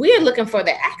pay. We're looking for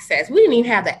the access. We didn't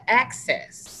even have the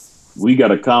access. We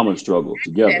got a common struggle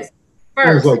together.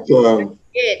 First,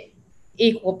 get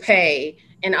equal pay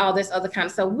and all this other kind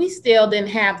of stuff. We still didn't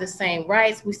have the same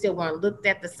rights. We still weren't looked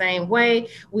at the same way.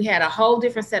 We had a whole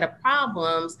different set of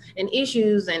problems and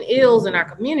issues and ills in our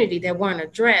community that weren't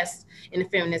addressed in the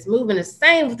feminist movement. The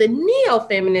same with the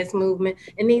neo-feminist movement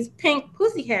and these pink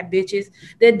pussy hat bitches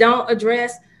that don't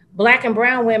address Black and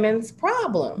brown women's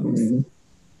problems. Mm-hmm.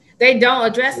 They don't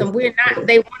address them.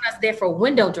 They want us there for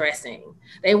window dressing.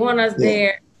 They want us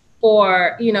there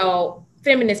for,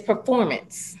 feminist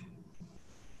performance.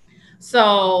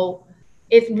 So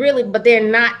it's really, but they're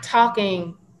not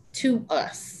talking to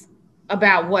us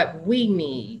about what we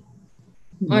need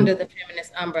under the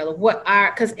feminist umbrella.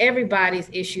 Because everybody's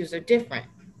issues are different.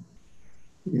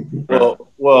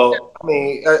 Well, I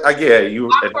mean,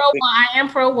 I am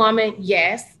pro-woman,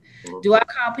 yes. Do I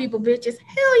call people bitches?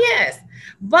 Hell yes.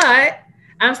 But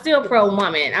I'm still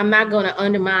pro-woman. I'm not going to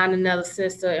undermine another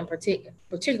sister, and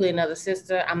particularly another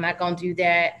sister. I'm not going to do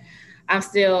that. I'm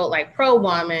still like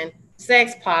pro-woman,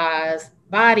 sex pause,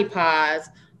 body pause,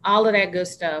 all of that good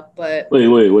stuff. But wait,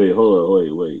 hold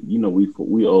on, wait.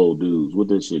 We old dudes. What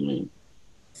does shit mean?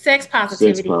 Sex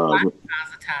positivity,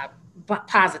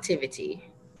 positivity.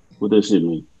 What does shit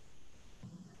mean?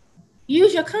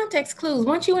 Use your context clues.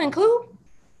 Won't you include?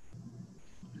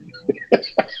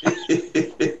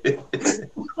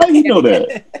 How you know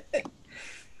that?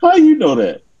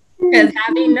 Because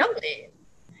how do you know that?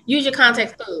 Use your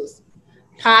context clues.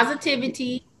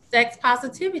 Positivity, sex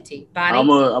positivity. Body. I'm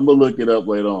gonna look it up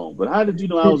later on. But how did you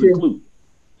know I was included?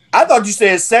 I thought you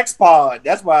said sex pod.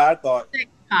 That's why I thought. Sex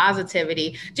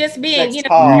positivity. Just being,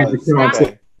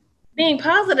 being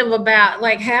positive about,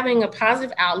 like, having a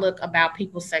positive outlook about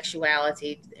people's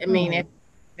sexuality. I mean, it's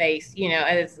based,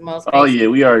 it's most. Oh yeah,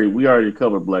 we already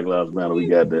covered Black Lives Matter. We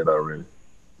got that already.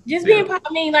 Just being, I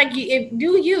mean, like, if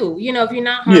you're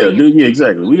not.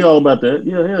 Exactly. We all about that.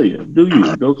 Yeah, hell yeah. Do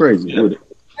you go crazy with it?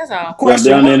 That's all.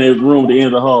 Down there in the room at the end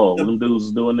of the hall, when them dudes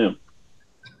is doing them.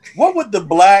 What would the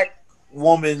Black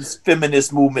woman's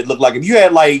feminist movement look like if you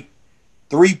had like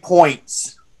 3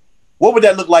 points? What would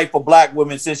that look like for Black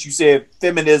women? Since you said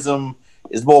feminism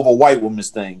is more of a white woman's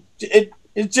thing,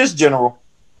 it's just general.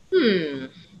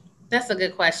 That's a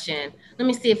good question. Let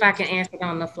me see if I can answer it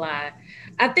on the fly.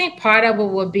 I think part of it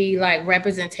would be like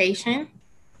representation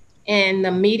in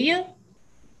the media,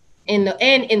 in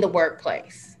the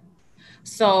workplace.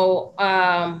 So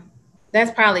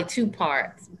that's probably 2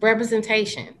 parts.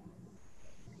 Representation,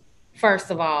 first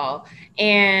of all,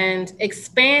 and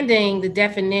expanding the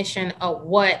definition of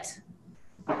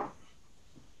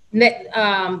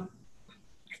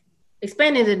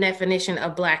expanding the definition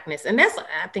of Blackness. And I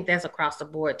think that's across the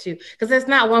board too, because there's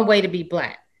not one way to be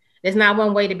Black. There's not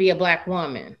one way to be a Black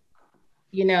woman.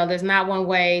 There's not one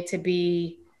way to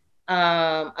be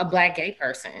a Black gay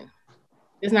person.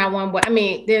 There's not one way. I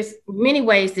mean, there's many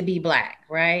ways to be Black,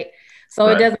 right? So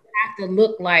It doesn't have to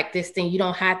look like this thing. You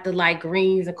don't have to like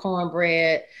greens and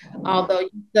cornbread, although you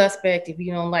suspect if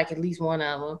you don't like at least one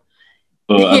of them.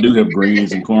 I do have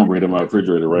greens and cornbread in my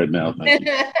refrigerator right now. Thank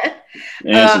you.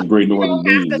 And some great northern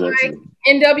beans. Like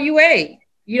NWA.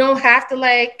 You don't have to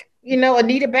like,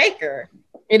 Anita Baker.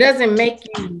 It doesn't make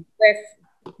you less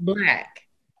Black,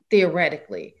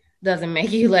 theoretically. Doesn't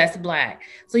make you less Black.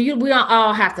 So we don't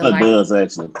all have to like. It does,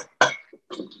 actually.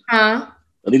 Huh?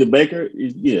 Anita Baker?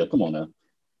 Yeah, come on now.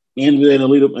 And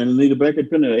Anita Baker,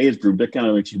 depending on the age group, that kind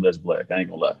of makes you less Black. I ain't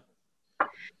gonna lie.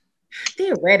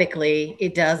 Theoretically,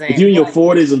 it doesn't. If you're in your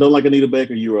 40s and don't like Anita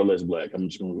Baker, you are less black. I'm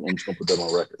just gonna put that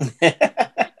on record.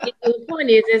 The point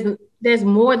is, there's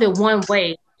more than one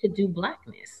way to do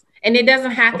blackness, and it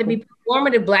doesn't have to be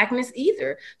performative blackness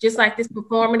either. Just like this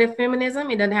performative feminism,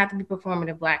 it doesn't have to be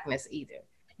performative blackness either.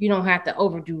 You don't have to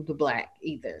overdo the black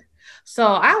either. So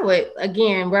I would,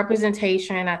 again,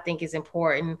 representation I think is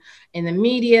important in the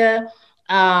media,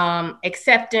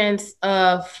 acceptance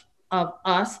of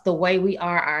us, the way we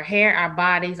are, our hair, our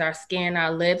bodies, our skin,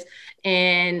 our lips,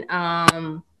 and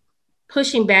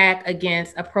pushing back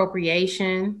against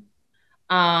appropriation.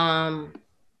 When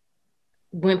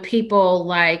people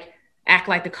like act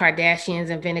like the Kardashians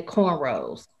invented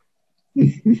cornrows.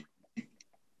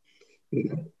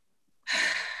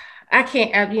 I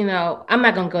can't, I'm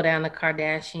not gonna go down the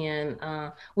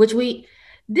Kardashian, which we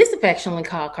disaffectionately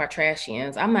call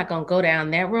Kardashians. I'm not gonna go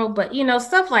down that road, but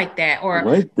stuff like that, or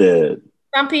like that.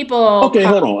 Some people. Okay,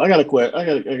 hold on. I got a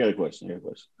question.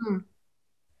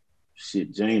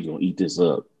 Shit, James gonna eat this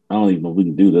up. I don't even know if we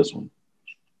can do this one.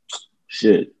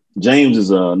 Shit, James is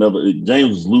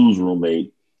James' Lou's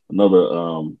roommate,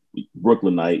 another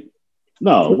Brooklynite.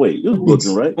 No, wait, it was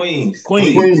Brooklyn, right? Queens.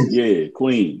 Yeah,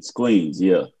 Queens,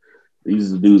 yeah.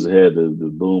 These are the dudes that had the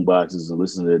boom boxes and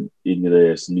listened to that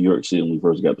ignorant ass New York shit when we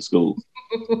first got to school.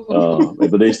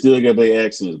 But they still got their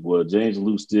accents, boy. James and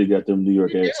Lou still got them New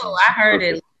York accents. I heard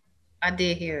it. I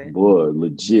did hear it. Boy,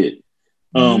 legit.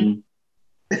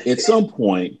 At some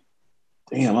point,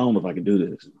 damn, I don't know if I can do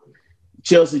this.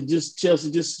 Chelsea,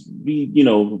 just be,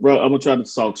 I'm gonna try to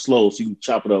talk slow so you can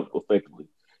chop it up effectively.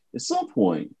 At some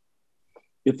point,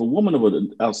 if a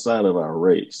woman outside of our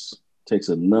race takes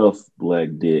enough black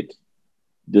dick,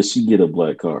 does she get a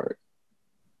black card?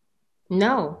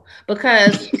 No,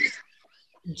 because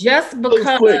just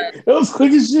because that was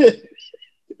quick as shit.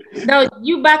 No,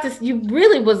 you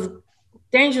really was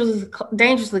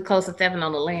dangerously close to stepping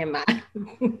on the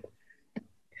landmine.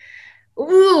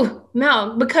 Ooh,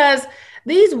 no, because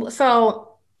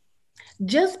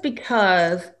just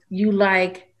because you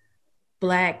like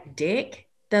black dick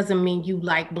doesn't mean you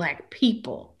like black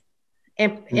people.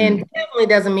 And definitely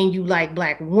doesn't mean you like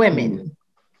black women.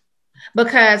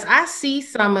 Because I see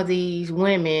some of these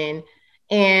women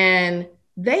and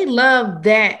they love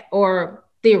that, or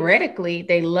theoretically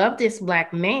they love this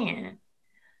black man,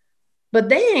 but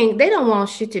they don't want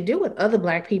shit to do with other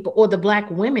black people or the black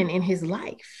women in his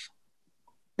life.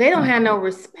 They don't have no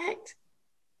respect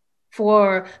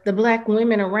for the black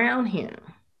women around him.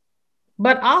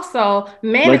 But also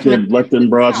management, like them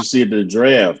bras you see at the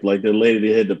draft, like the lady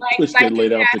that had to push that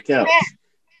lady off the couch.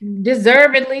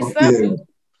 Deservedly so,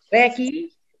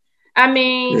 Becky. I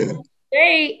mean,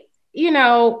 they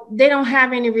don't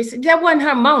have any respect. That wasn't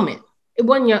her moment. It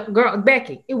wasn't your girl,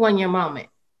 Becky. It wasn't your moment.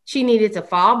 She needed to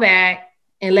fall back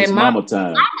and let mama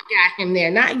time. Mama got him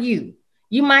there, not you.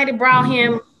 You might have brought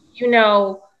him,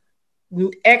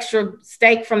 extra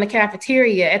steak from the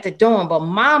cafeteria at the dorm, but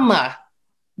mama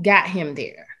got him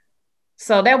there.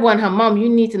 So that wasn't her mom. You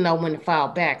need to know when to fall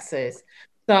back, sis.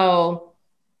 So,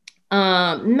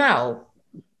 no.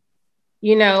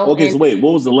 Okay, so wait,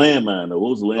 what was the landmine though? What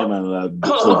was the landmine that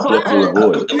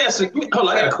Let me ask you, hold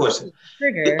on, I got a question.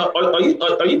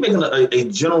 Are you making a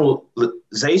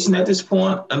generalization at this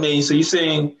point? I mean, so you're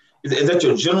saying, is that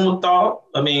your general thought?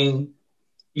 I mean,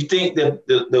 you think that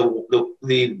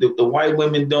the white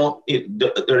women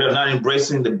they're not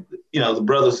embracing the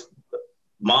brother's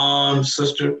mom,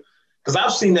 sister? Because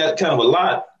I've seen that kind of a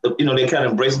lot. They kind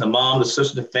of embracing the mom, the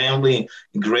sister, the family, and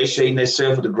ingratiating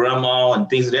themselves with the grandma and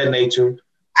things of that nature.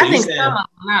 So I think some of them,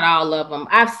 not all of them.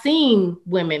 I've seen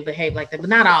women behave like that, but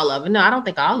not all of them. No, I don't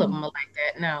think all of them are like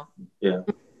that. No. Yeah.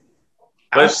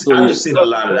 I've just seen a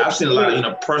lot of that. I've seen a lot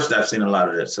of, personally, I've seen a lot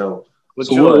of that. So what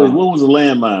was the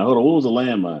landmine? Hold on, what was the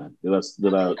landmine? The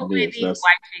way these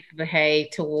white chicks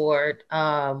behave toward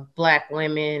black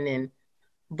women and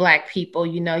black people,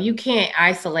 you can't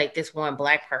isolate this one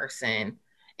black person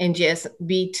and just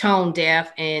be tone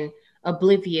deaf and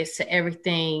oblivious to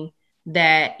everything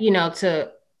that,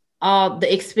 to all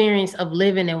the experience of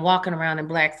living and walking around in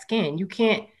black skin. You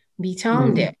can't be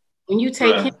tone deaf. When you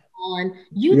take him on,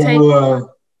 take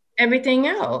everything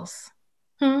else.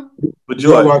 But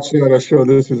you're watching that show,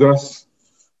 This Is Us?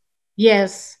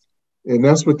 Yes. And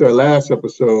that's what that last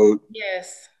episode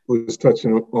was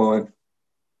touching on.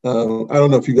 I don't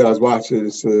know if you guys watch it.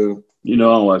 It's I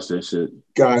don't watch that shit.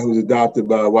 Guy who's adopted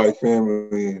by a white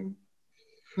family,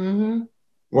 and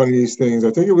one of these things,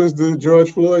 I think it was the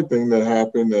George Floyd thing that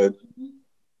happened that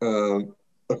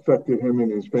affected him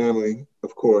and his family,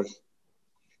 of course,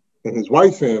 and his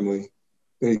white family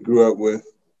that he grew up with.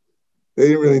 They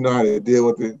didn't really know how to deal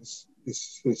with it.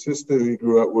 his sister he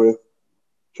grew up with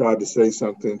tried to say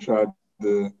something, tried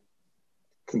to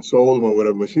console him or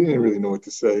whatever, but she didn't really know what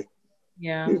to say.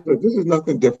 Yeah. He's like, this is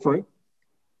nothing different.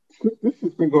 This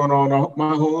has been going on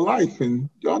my whole life, and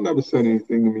y'all never said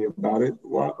anything to me about it.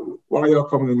 Why y'all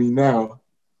coming to me now?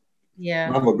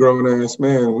 Yeah. I'm a grown ass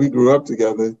man. We grew up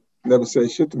together. Never said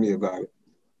shit to me about it.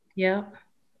 Yeah.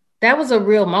 That was a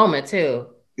real moment too.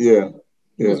 Yeah.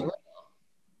 Yeah.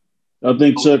 I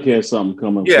think Chuck has something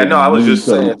coming. Yeah, no, I was just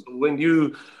saying,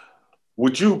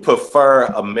 would you prefer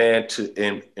a man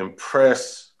to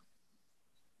impress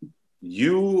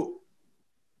you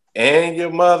and your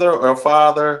mother or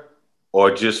father, or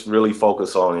just really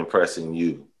focus on impressing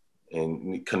you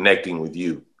and connecting with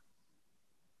you?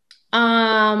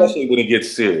 Especially when it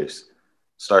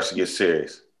starts to get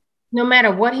serious. No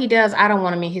matter what he does, I don't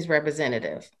want to meet his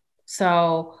representative.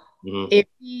 So if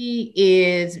he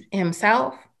is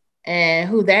himself and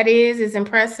who that is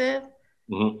impressive,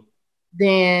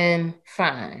 then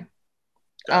fine.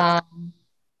 Gotcha.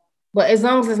 But as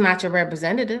long as it's not your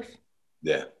representative,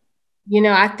 yeah,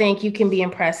 I think you can be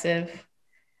impressive.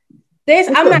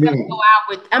 I'm not going to go out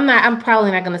with. I'm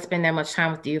probably not going to spend that much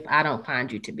time with you if I don't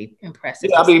find you to be impressive.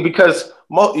 Yeah, I mean, because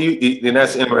and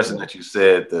that's interesting that you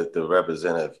said the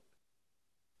representative.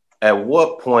 At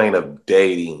what point of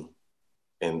dating,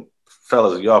 and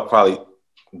fellas, y'all probably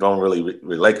don't really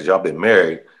relate because y'all been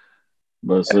married.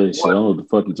 But say, shit, I don't know what the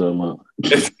fuck you talking about.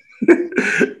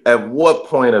 At what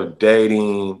point of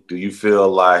dating do you feel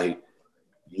like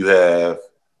you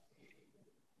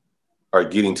are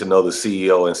getting to know the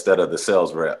CEO instead of the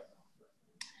sales rep?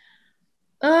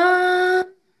 I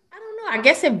don't know. I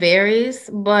guess it varies,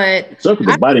 but Chuck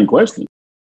was a biting question.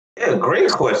 Yeah,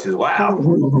 great question. Wow.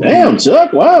 Damn,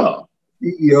 Chuck. Wow.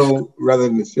 CEO rather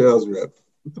than the sales rep.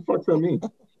 What the fuck does that mean?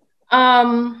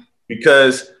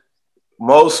 Because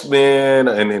most men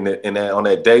and on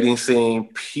that dating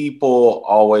scene, people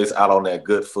always out on that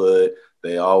good foot.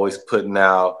 They always putting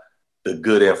out the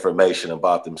good information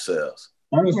about themselves.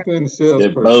 I understand the sales.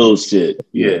 That bullshit.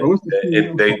 Yeah.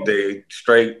 They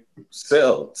straight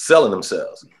selling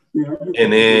themselves. Yeah,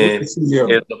 and then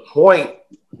at the point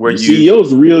where the CEO's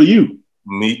the real you.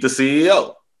 Meet the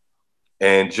CEO.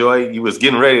 And Joy, you was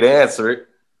getting ready to answer it.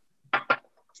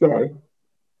 Sorry.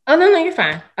 Oh no, you're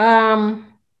fine.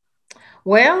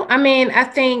 Well, I mean, I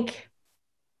think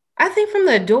from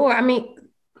the door, I mean,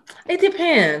 it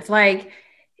depends. Like,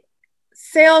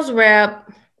 sales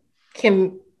rep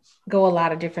can go a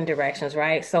lot of different directions,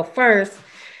 right? So first,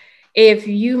 if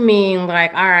you mean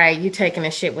like, all right, you taking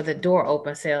a shit with a door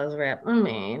open, sales rep, I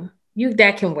mean,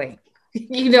 that can wait.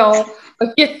 Or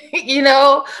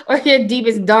your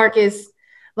deepest, darkest,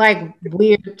 like,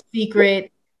 weird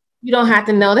secret. You don't have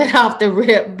to know that off the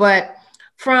rip, but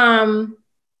from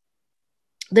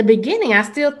the beginning, I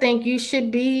still think you should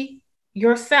be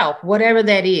yourself, whatever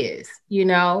that is,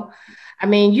 I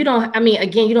mean, you don't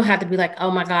have to be like,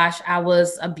 oh my gosh, I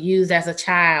was abused as a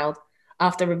child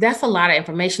off the rip. That's a lot of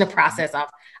information to process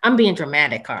off. I'm being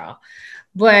dramatic, Carl.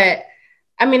 But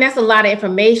I mean, that's a lot of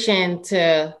information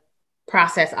to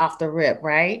process off the rip,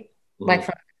 right? Mm-hmm. Like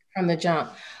from the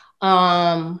jump.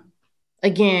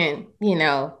 Again,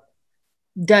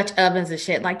 Dutch ovens and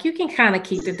shit. Like, you can kind of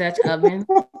keep the Dutch oven.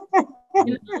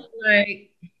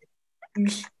 Like,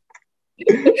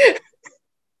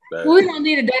 we don't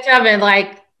need a Dutch oven.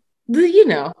 Like,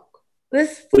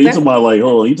 this. Well, you talking about like,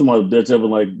 hold on, you talking about Dutch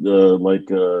oven like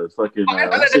fucking.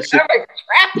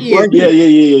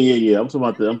 Yeah. I'm talking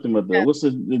about the what's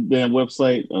the damn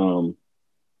website?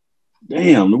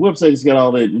 Damn, the website's got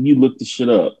all that. When you look the shit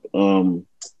up, what,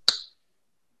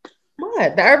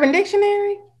 the Urban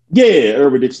Dictionary? Yeah,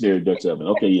 Urban Dictionary Dutch oven.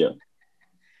 Okay, yeah.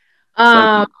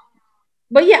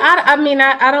 But yeah, I mean,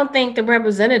 I don't think the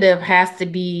representative has to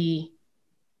be.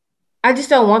 I just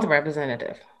don't want the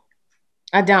representative.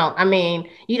 I don't. I mean,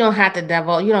 you don't have to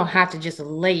divulge. You don't have to just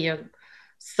lay your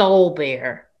soul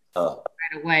bare right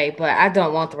away. But I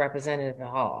don't want the representative at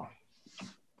all.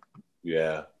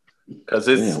 Yeah, because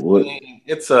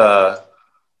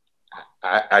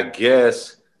I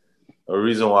guess a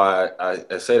reason why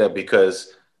I say that,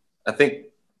 because I think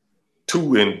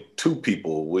two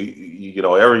people,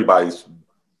 everybody's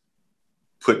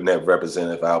putting that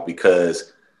representative out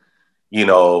because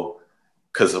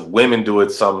women do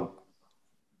it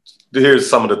here's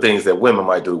some of the things that women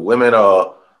might do. Women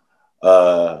are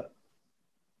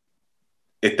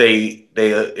if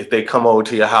they come over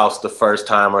to your house the first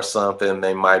time or something,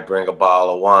 they might bring a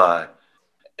bottle of wine,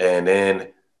 and then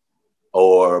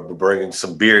or bring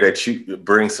some beer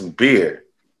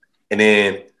and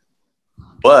then,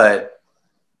 but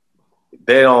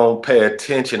they don't pay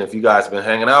attention if you guys been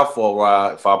hanging out for a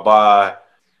while. If I buy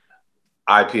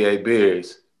IPA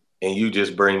beers and you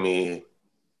just bring me an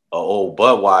old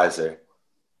Budweiser,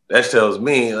 that tells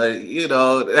me, like,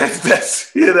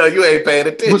 that's you ain't paying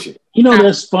attention. But,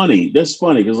 that's funny. That's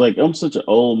funny because like I'm such an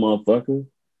old motherfucker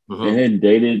and hadn't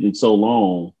dated in so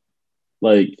long.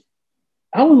 Like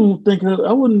I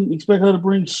wouldn't expect her to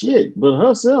bring shit, but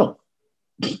herself.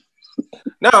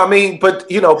 No, I mean, but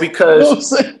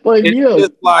because it's like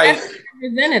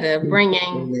representative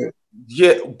bringing.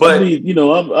 Yeah, but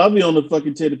I'll be on the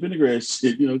fucking Teddy Pendergrass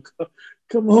shit.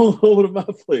 Come on over to my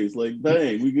place. Like,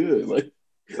 bang, we good. Like,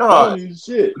 no, I don't need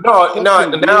shit. No,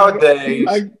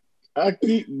 nowadays I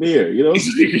keep beer. Yeah,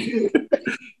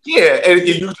 and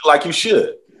you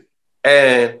should.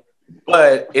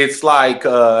 But it's like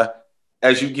as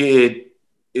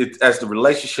the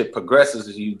relationship progresses,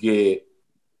 as you get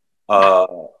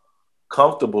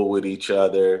comfortable with each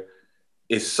other,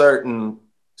 it's certain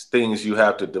things you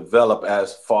have to develop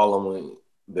as following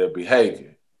their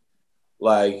behavior.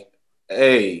 Like,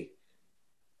 hey,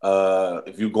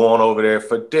 if you're going over there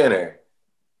for dinner,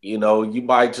 you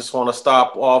might just want to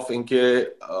stop off and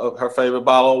get her favorite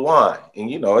bottle of wine. And,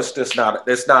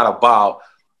 it's not about,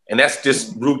 and that's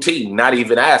just routine, not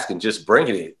even asking, just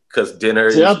bringing it because dinner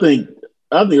is. I think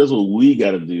that's what we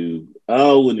got to do.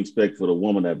 I wouldn't expect for the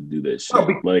woman to have to do that shit.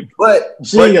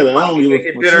 She ain't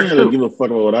gotta give a fuck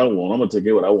about what I want. I'm gonna take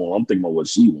care of what I want. I'm thinking about what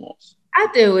she wants. I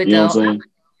do it, you know what I'm saying?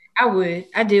 I would.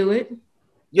 I do it.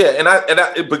 Yeah, and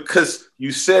I because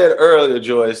you said earlier,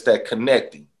 Joyce, that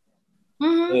connecting.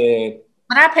 Mm-hmm.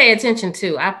 But I pay attention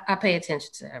too. I pay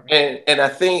attention to everything. And I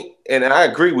think, and I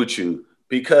agree with you,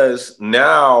 because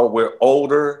now we're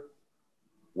older,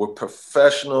 we're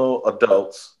professional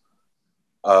adults.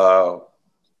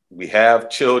 We have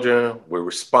children, we're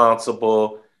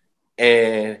responsible,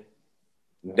 and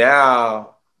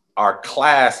now our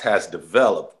class has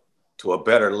developed to a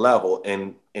better level.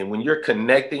 And when you're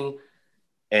connecting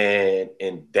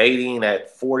and dating at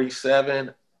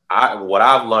 47, what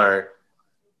I've learned,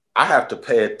 I have to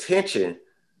pay attention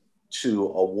to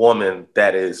a woman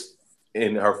that is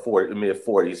in her mid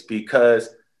 40s because,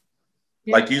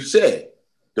 like you said,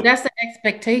 that's the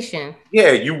expectation.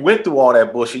 Yeah, you went through all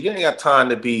that bullshit. You ain't got time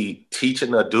to be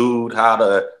teaching a dude how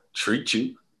to treat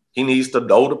you. He needs to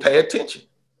know to pay attention.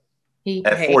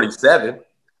 At 47,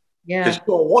 because you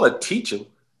don't want to teach him.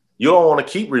 You don't want to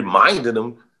keep reminding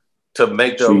him to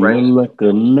make the arrangement. Like a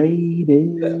lady.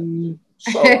 Yeah.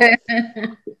 So,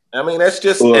 I mean, that's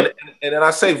just, and then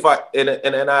I say,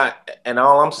 and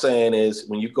all I'm saying is,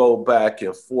 when you go back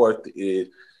and forth,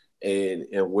 and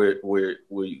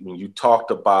when you talked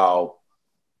about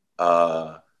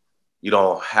you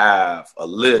don't have a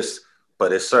list,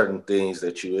 but it's certain things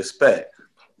that you expect.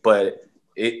 But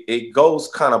it goes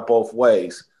kind of both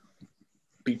ways,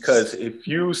 because if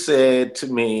you said to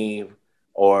me,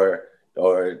 or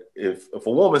if a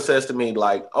woman says to me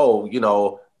like, oh,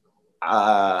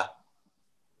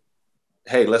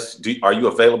 hey, are you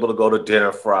available to go to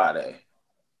dinner Friday?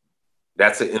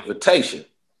 That's an invitation.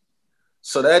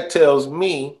 So that tells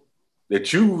me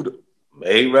that you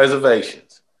made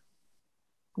reservations.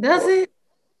 Does it?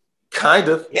 Kind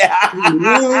of. Yeah.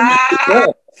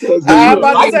 I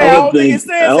don't think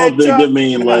that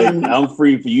mean like I'm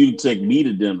free for you to take me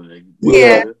to dinner.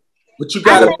 Yeah. But you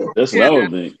gotta. That's what I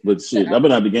would think. But shit, I've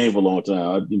been out the game for a long time.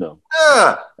 I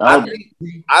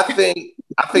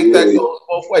think that goes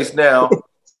both ways now,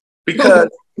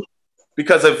 because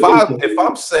if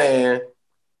I'm saying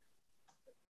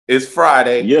it's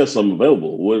Friday. Yes, I'm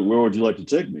available. Where would you like to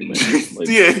take me, man?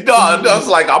 It's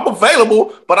like, I'm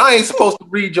available, but I ain't supposed to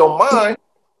read your mind.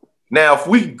 Now, if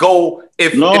we go,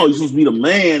 you're supposed to be the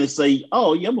man and say,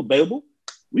 "Oh, yeah, I'm available.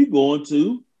 We going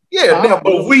to." Yeah, now,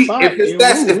 but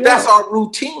if that's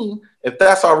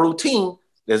our routine,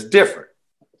 that's different.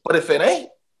 But if it ain't,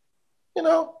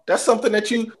 that's something that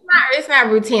you. It's not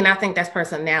routine. I think that's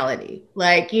personality.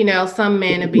 Like, some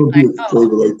men would be like, "Oh."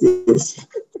 Like this.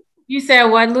 You said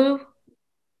what, Lou?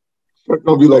 Check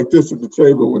gonna be like this at the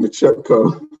table when the check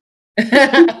comes.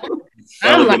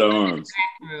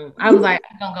 I was like,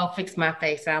 I'm gonna go fix my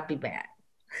face. I'll be back.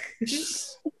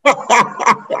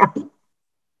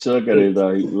 Chuck at it.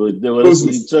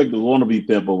 Chuck the wannabe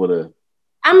pimp over there.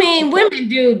 I mean, women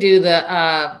do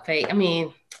the fake. I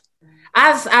mean,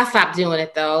 I stopped doing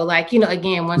it though. Like,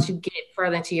 again, once you get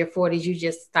further into your 40s, you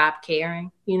just stop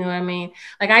caring. You know what I mean?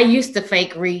 Like, I used to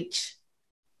fake reach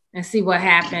and see what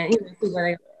happened.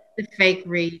 The fake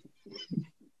read.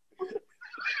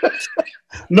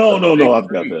 No, I've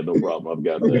got that. No problem. I've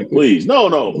got that. Please.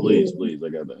 No, please. I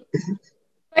got that.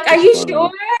 Like, are you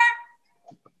sure?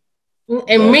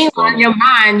 And meanwhile, in your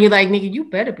mind, you're like, nigga, you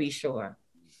better be sure.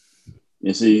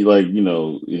 And see, like, you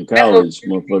know, in college,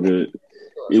 motherfucker,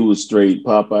 it was straight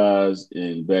Popeyes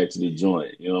and back to the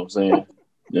joint. You know what I'm saying?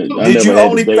 Did you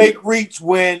only fake reach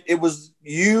when it was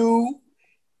you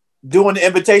doing the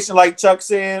invitation like Chuck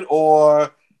said,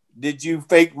 or did you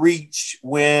fake reach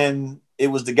when it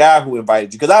was the guy who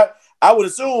invited you? Because I would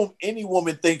assume any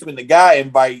woman thinks when the guy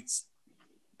invites,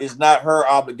 it's not her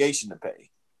obligation to pay.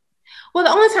 Well,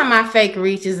 the only time I fake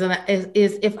reach is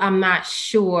if I'm not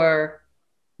sure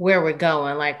where we're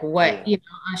going, like what, you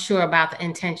know, unsure about the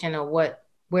intention of where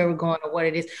we're going or what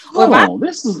it is. Hold on.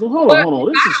 This is some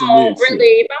weird shit.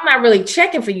 If I'm not really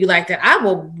checking for you like that, I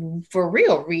will for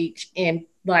real reach and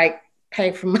like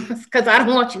pay for myself because I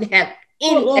don't want you to have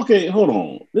anything. Well, okay, hold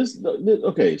on.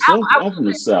 Okay, so I'm from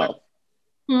the South.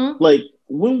 Like,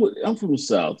 I'm from the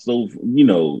South, so you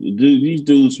know, these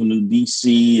dudes from the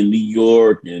DC and New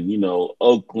York and you know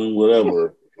Oakland,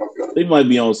 whatever, they might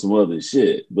be on some other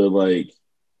shit. But like,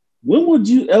 when would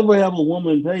you ever have a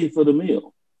woman pay for the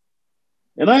meal?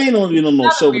 And I ain't even on no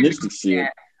chauvinistic shit.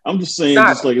 I'm just saying,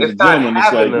 just like as a gentleman,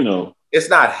 it's like you know, it's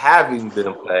not having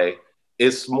them pay.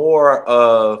 It's more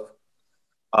of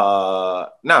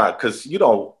because you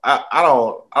don't.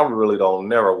 I really don't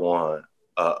never want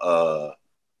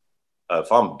if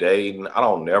I'm dating, I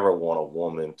don't never want a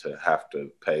woman to have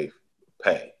to pay,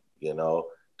 you know,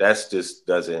 that's just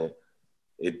doesn't,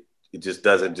 it just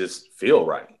doesn't just feel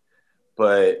right.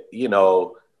 But, you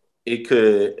know, it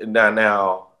could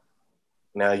now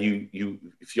you,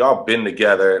 if y'all been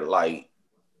together like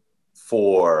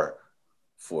for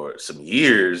some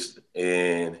years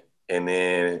and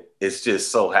then it's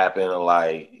just so happened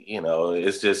like, you know,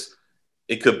 it's just,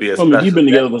 it could be a special. You've been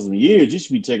together for some years. You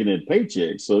should be taking that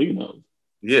paycheck, so you know.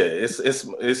 Yeah,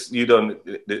 it's you don't.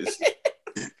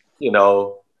 You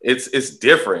know, it's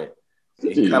different.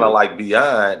 It's kind of like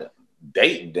beyond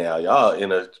dating now. Y'all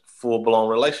in a full blown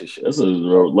relationship. That's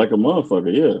like a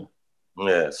motherfucker, yeah.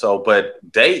 Yeah. So, but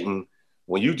dating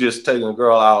when you just taking a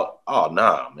girl out, oh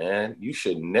nah, man, she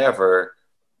should never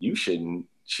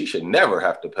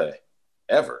have to pay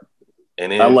ever.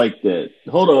 And then, I like that.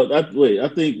 Hold on. I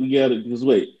think we got it because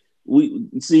we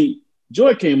see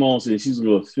Joy came on and said she's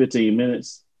going to go 15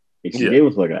 minutes and she gave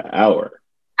us like an hour.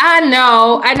 I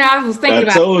know. I was thinking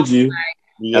about it.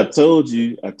 I told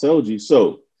you.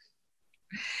 So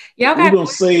y'all we're gonna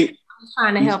say I'm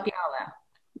trying to help y'all out.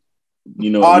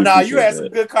 You know, you had some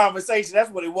good conversation.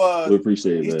 That's what it was. We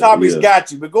appreciate These topics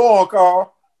got you, but go on,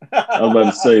 Carl. I was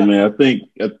about to say, man, I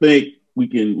think we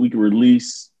can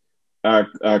release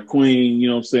our queen, you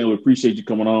know what I'm saying? We appreciate you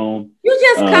coming on. You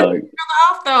just cut each other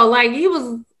off though. Like he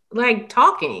was like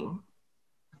talking.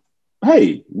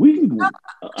 Hey,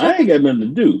 I ain't got nothing to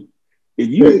do. If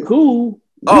you cool,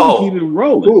 we can keep it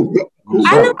rolling.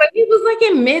 I know, but he was like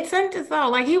in mid-sentence though.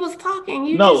 Like he was talking.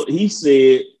 He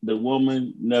said the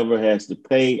woman never has to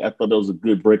pay. I thought that was a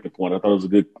good breaking point. Oh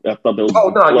no,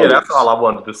 yeah, that's all I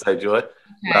wanted to say, Joy.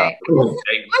 Okay.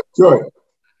 Joy,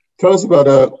 tell us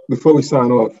about before we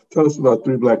sign off. Tell us about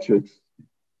Three Black Chicks.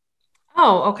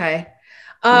 Oh, okay.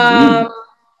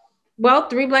 Well,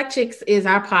 Three Black Chicks is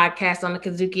our podcast on the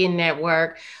Kazuki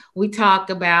Network. We talk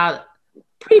about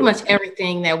pretty much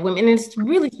everything that women, and it's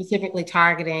really specifically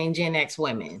targeting Gen X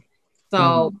women.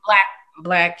 So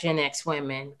black Gen X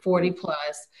women, 40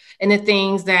 plus, and the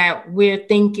things that we're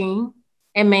thinking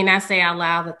and may not say out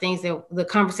loud, the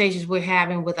conversations we're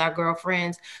having with our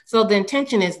girlfriends. So the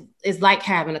intention is like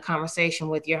having a conversation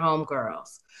with your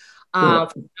homegirls. For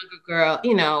younger girl,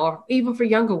 you know, or even for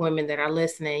younger women that are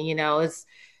listening, you know, it's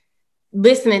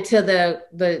listening to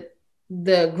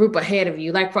the group ahead of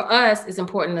you. Like for us, it's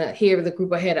important to hear the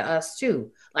group ahead of us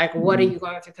too. Like, what are you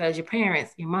going through? Because your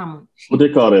parents, your mama. What they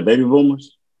call that, baby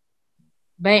boomers?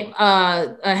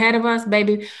 Ahead of us,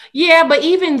 baby. Yeah, but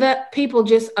even the people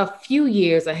just a few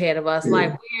years ahead of us,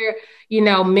 like we're, you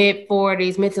know, mid to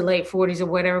late 40s or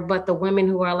whatever, but the women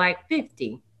who are like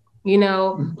 50, you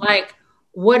know, like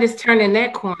what is turning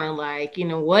that corner like? You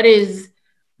know, what is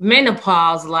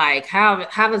menopause like? How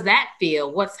does that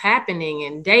feel? What's happening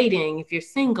in dating if you're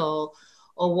single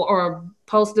or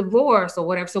post-divorce or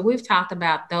whatever? So we've talked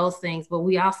about those things, but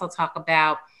we also talk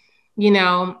about, you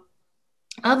know,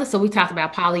 so we talked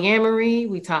about polyamory.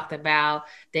 We talked about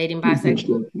dating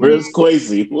bisexual. Where's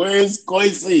Quasi?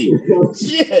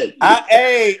 Shit.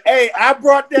 I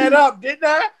brought that up, didn't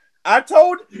I? I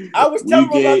was telling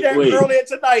him about that earlier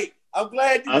tonight. I'm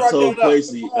glad you brought that up.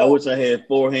 Quasi, I wish I had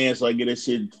 4 hands so I get this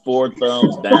shit 4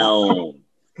 thumbs down.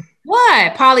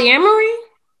 What? Polyamory?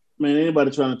 Man,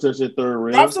 anybody trying to touch that third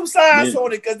ring? Drop some signs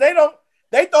on it because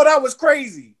they thought I was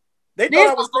crazy. They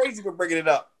thought I was crazy for bringing it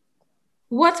up.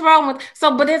 What's wrong with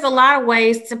but there's a lot of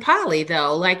ways to poly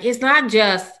though. Like it's not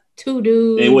just two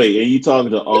dudes. Hey, wait, and you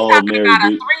talking to all married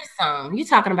dudes? You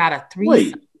talking about a threesome?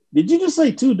 Wait, did you just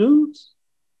say two dudes?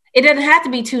 It doesn't have to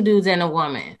be two dudes and a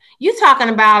woman. You talking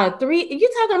about you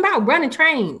talking about running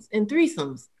trains and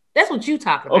threesomes. That's what you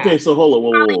talking about. Okay, so hold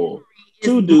on, whoa.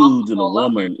 Two dudes and a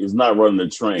woman is not running a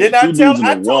train. Two dudes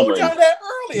and a woman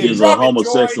is a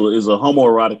homosexual, is a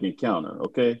homoerotic encounter.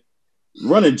 Okay,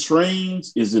 running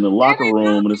trains is in a locker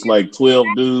room and it's like 12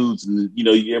 dudes, and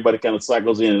everybody kind of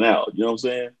cycles in and out. You know what I'm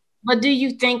saying? But do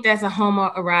you think that's a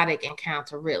homoerotic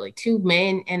encounter? Really, two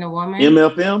men and a woman?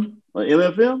 MFM or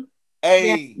MFM?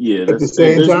 Hey, yeah,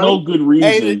 there's no good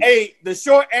reason. Hey, the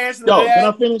short answer to that. Can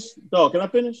I finish? Dog, can I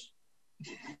finish?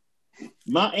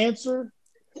 My answer: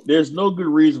 there's no good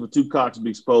reason for two cocks to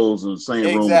be exposed in the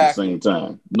same room at the same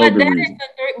time. No good reason.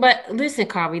 But listen,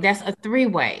 Carvey, that's a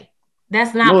three-way.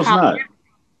 That's not. No, it's not.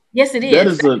 Yes, it is. That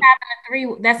is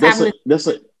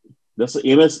That's a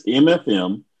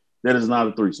MFM. That is not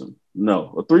a threesome.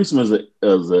 No, a threesome is a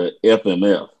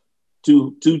FMF.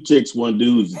 Two chicks, one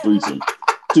dude is a threesome.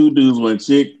 Two dudes, one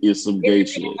chick is some gay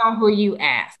shit. On who you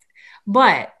ask.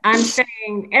 But I'm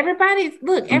saying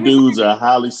dudes are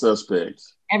highly suspect.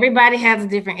 Everybody has a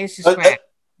different issue.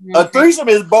 A threesome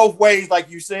is both ways, like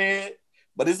you said,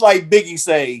 but it's like Biggie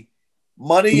say,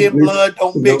 money and blood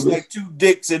don't mix like two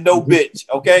dicks and no bitch.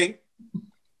 Okay,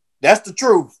 that's the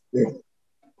truth. Yeah.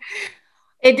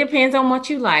 It depends on what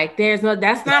you like. That's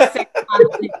not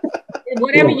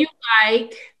whatever you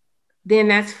like, then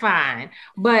that's fine.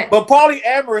 But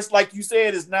polyamorous, like you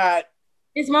said, is not.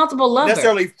 It's multiple lovers.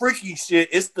 Necessarily freaky shit.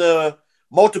 It's the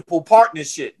multiple partner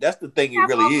shit. That's the thing. It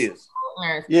really is.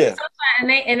 Partners. Yeah.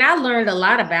 And I learned a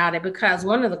lot about it because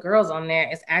one of the girls on there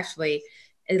is actually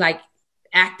like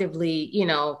actively,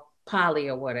 poly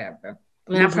or whatever.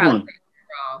 I mean, I probably said it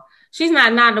wrong. She's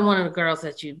not the one of the girls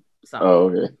that you saw. Oh,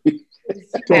 okay.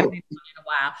 In a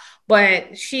while,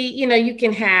 but she, you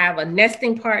can have a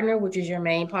nesting partner, which is your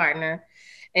main partner,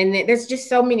 and there's just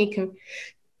so many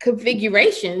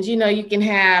configurations. He can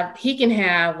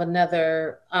have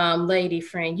another lady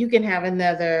friend. You can have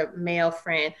another male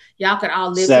friend. Y'all could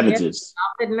all live savages.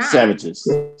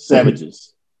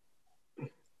 Savages.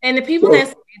 And the people that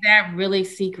say that really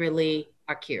secretly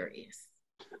are curious.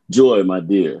 Joy, my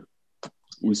dear,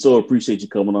 we so appreciate you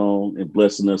coming on and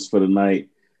blessing us for the night.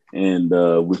 And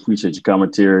we appreciate your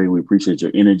commentary. We appreciate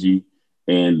your energy.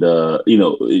 And,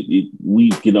 we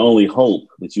can only hope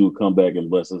that you will come back and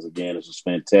bless us again. This was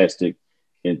fantastic.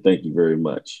 And thank you very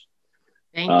much.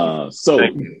 Thank you. So,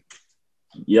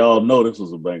 y'all know this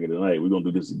was a banger tonight. We're going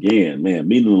to do this again. Man,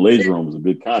 meeting in the ladies' room is a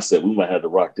good concept. We might have to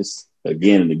rock this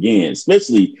again and again,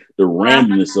 especially the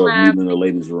randomness of meeting in the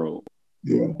ladies' room.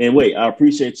 Yeah. And wait, I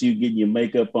appreciate you getting your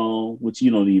makeup on, which you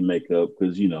don't need makeup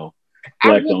because,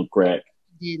 black don't crack.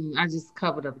 I just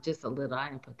covered up just a little. I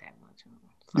didn't put that much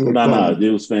on. No,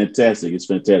 it was fantastic. It's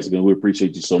fantastic. And we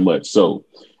appreciate you so much. So,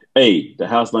 hey, the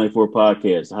House 94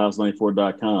 podcast,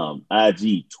 house94.com,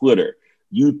 IG, Twitter,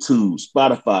 YouTube,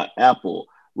 Spotify, Apple,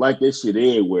 like that shit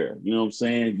everywhere. You know what I'm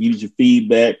saying? Use your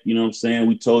feedback. You know what I'm saying?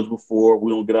 We told you before, we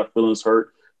don't get our feelings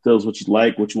hurt. Tell us what you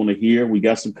like, what you want to hear. We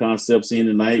got some concepts in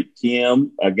tonight.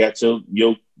 Kim, I got your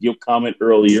comment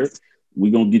earlier.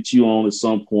 We're going to get you on at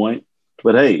some point.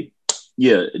 But hey,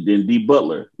 yeah, then D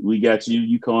Butler, we got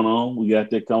you coming on. We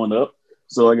got that coming up.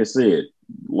 So like I said,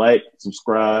 like,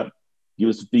 subscribe, give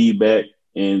us some feedback,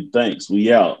 and thanks.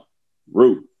 We out.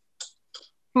 Root.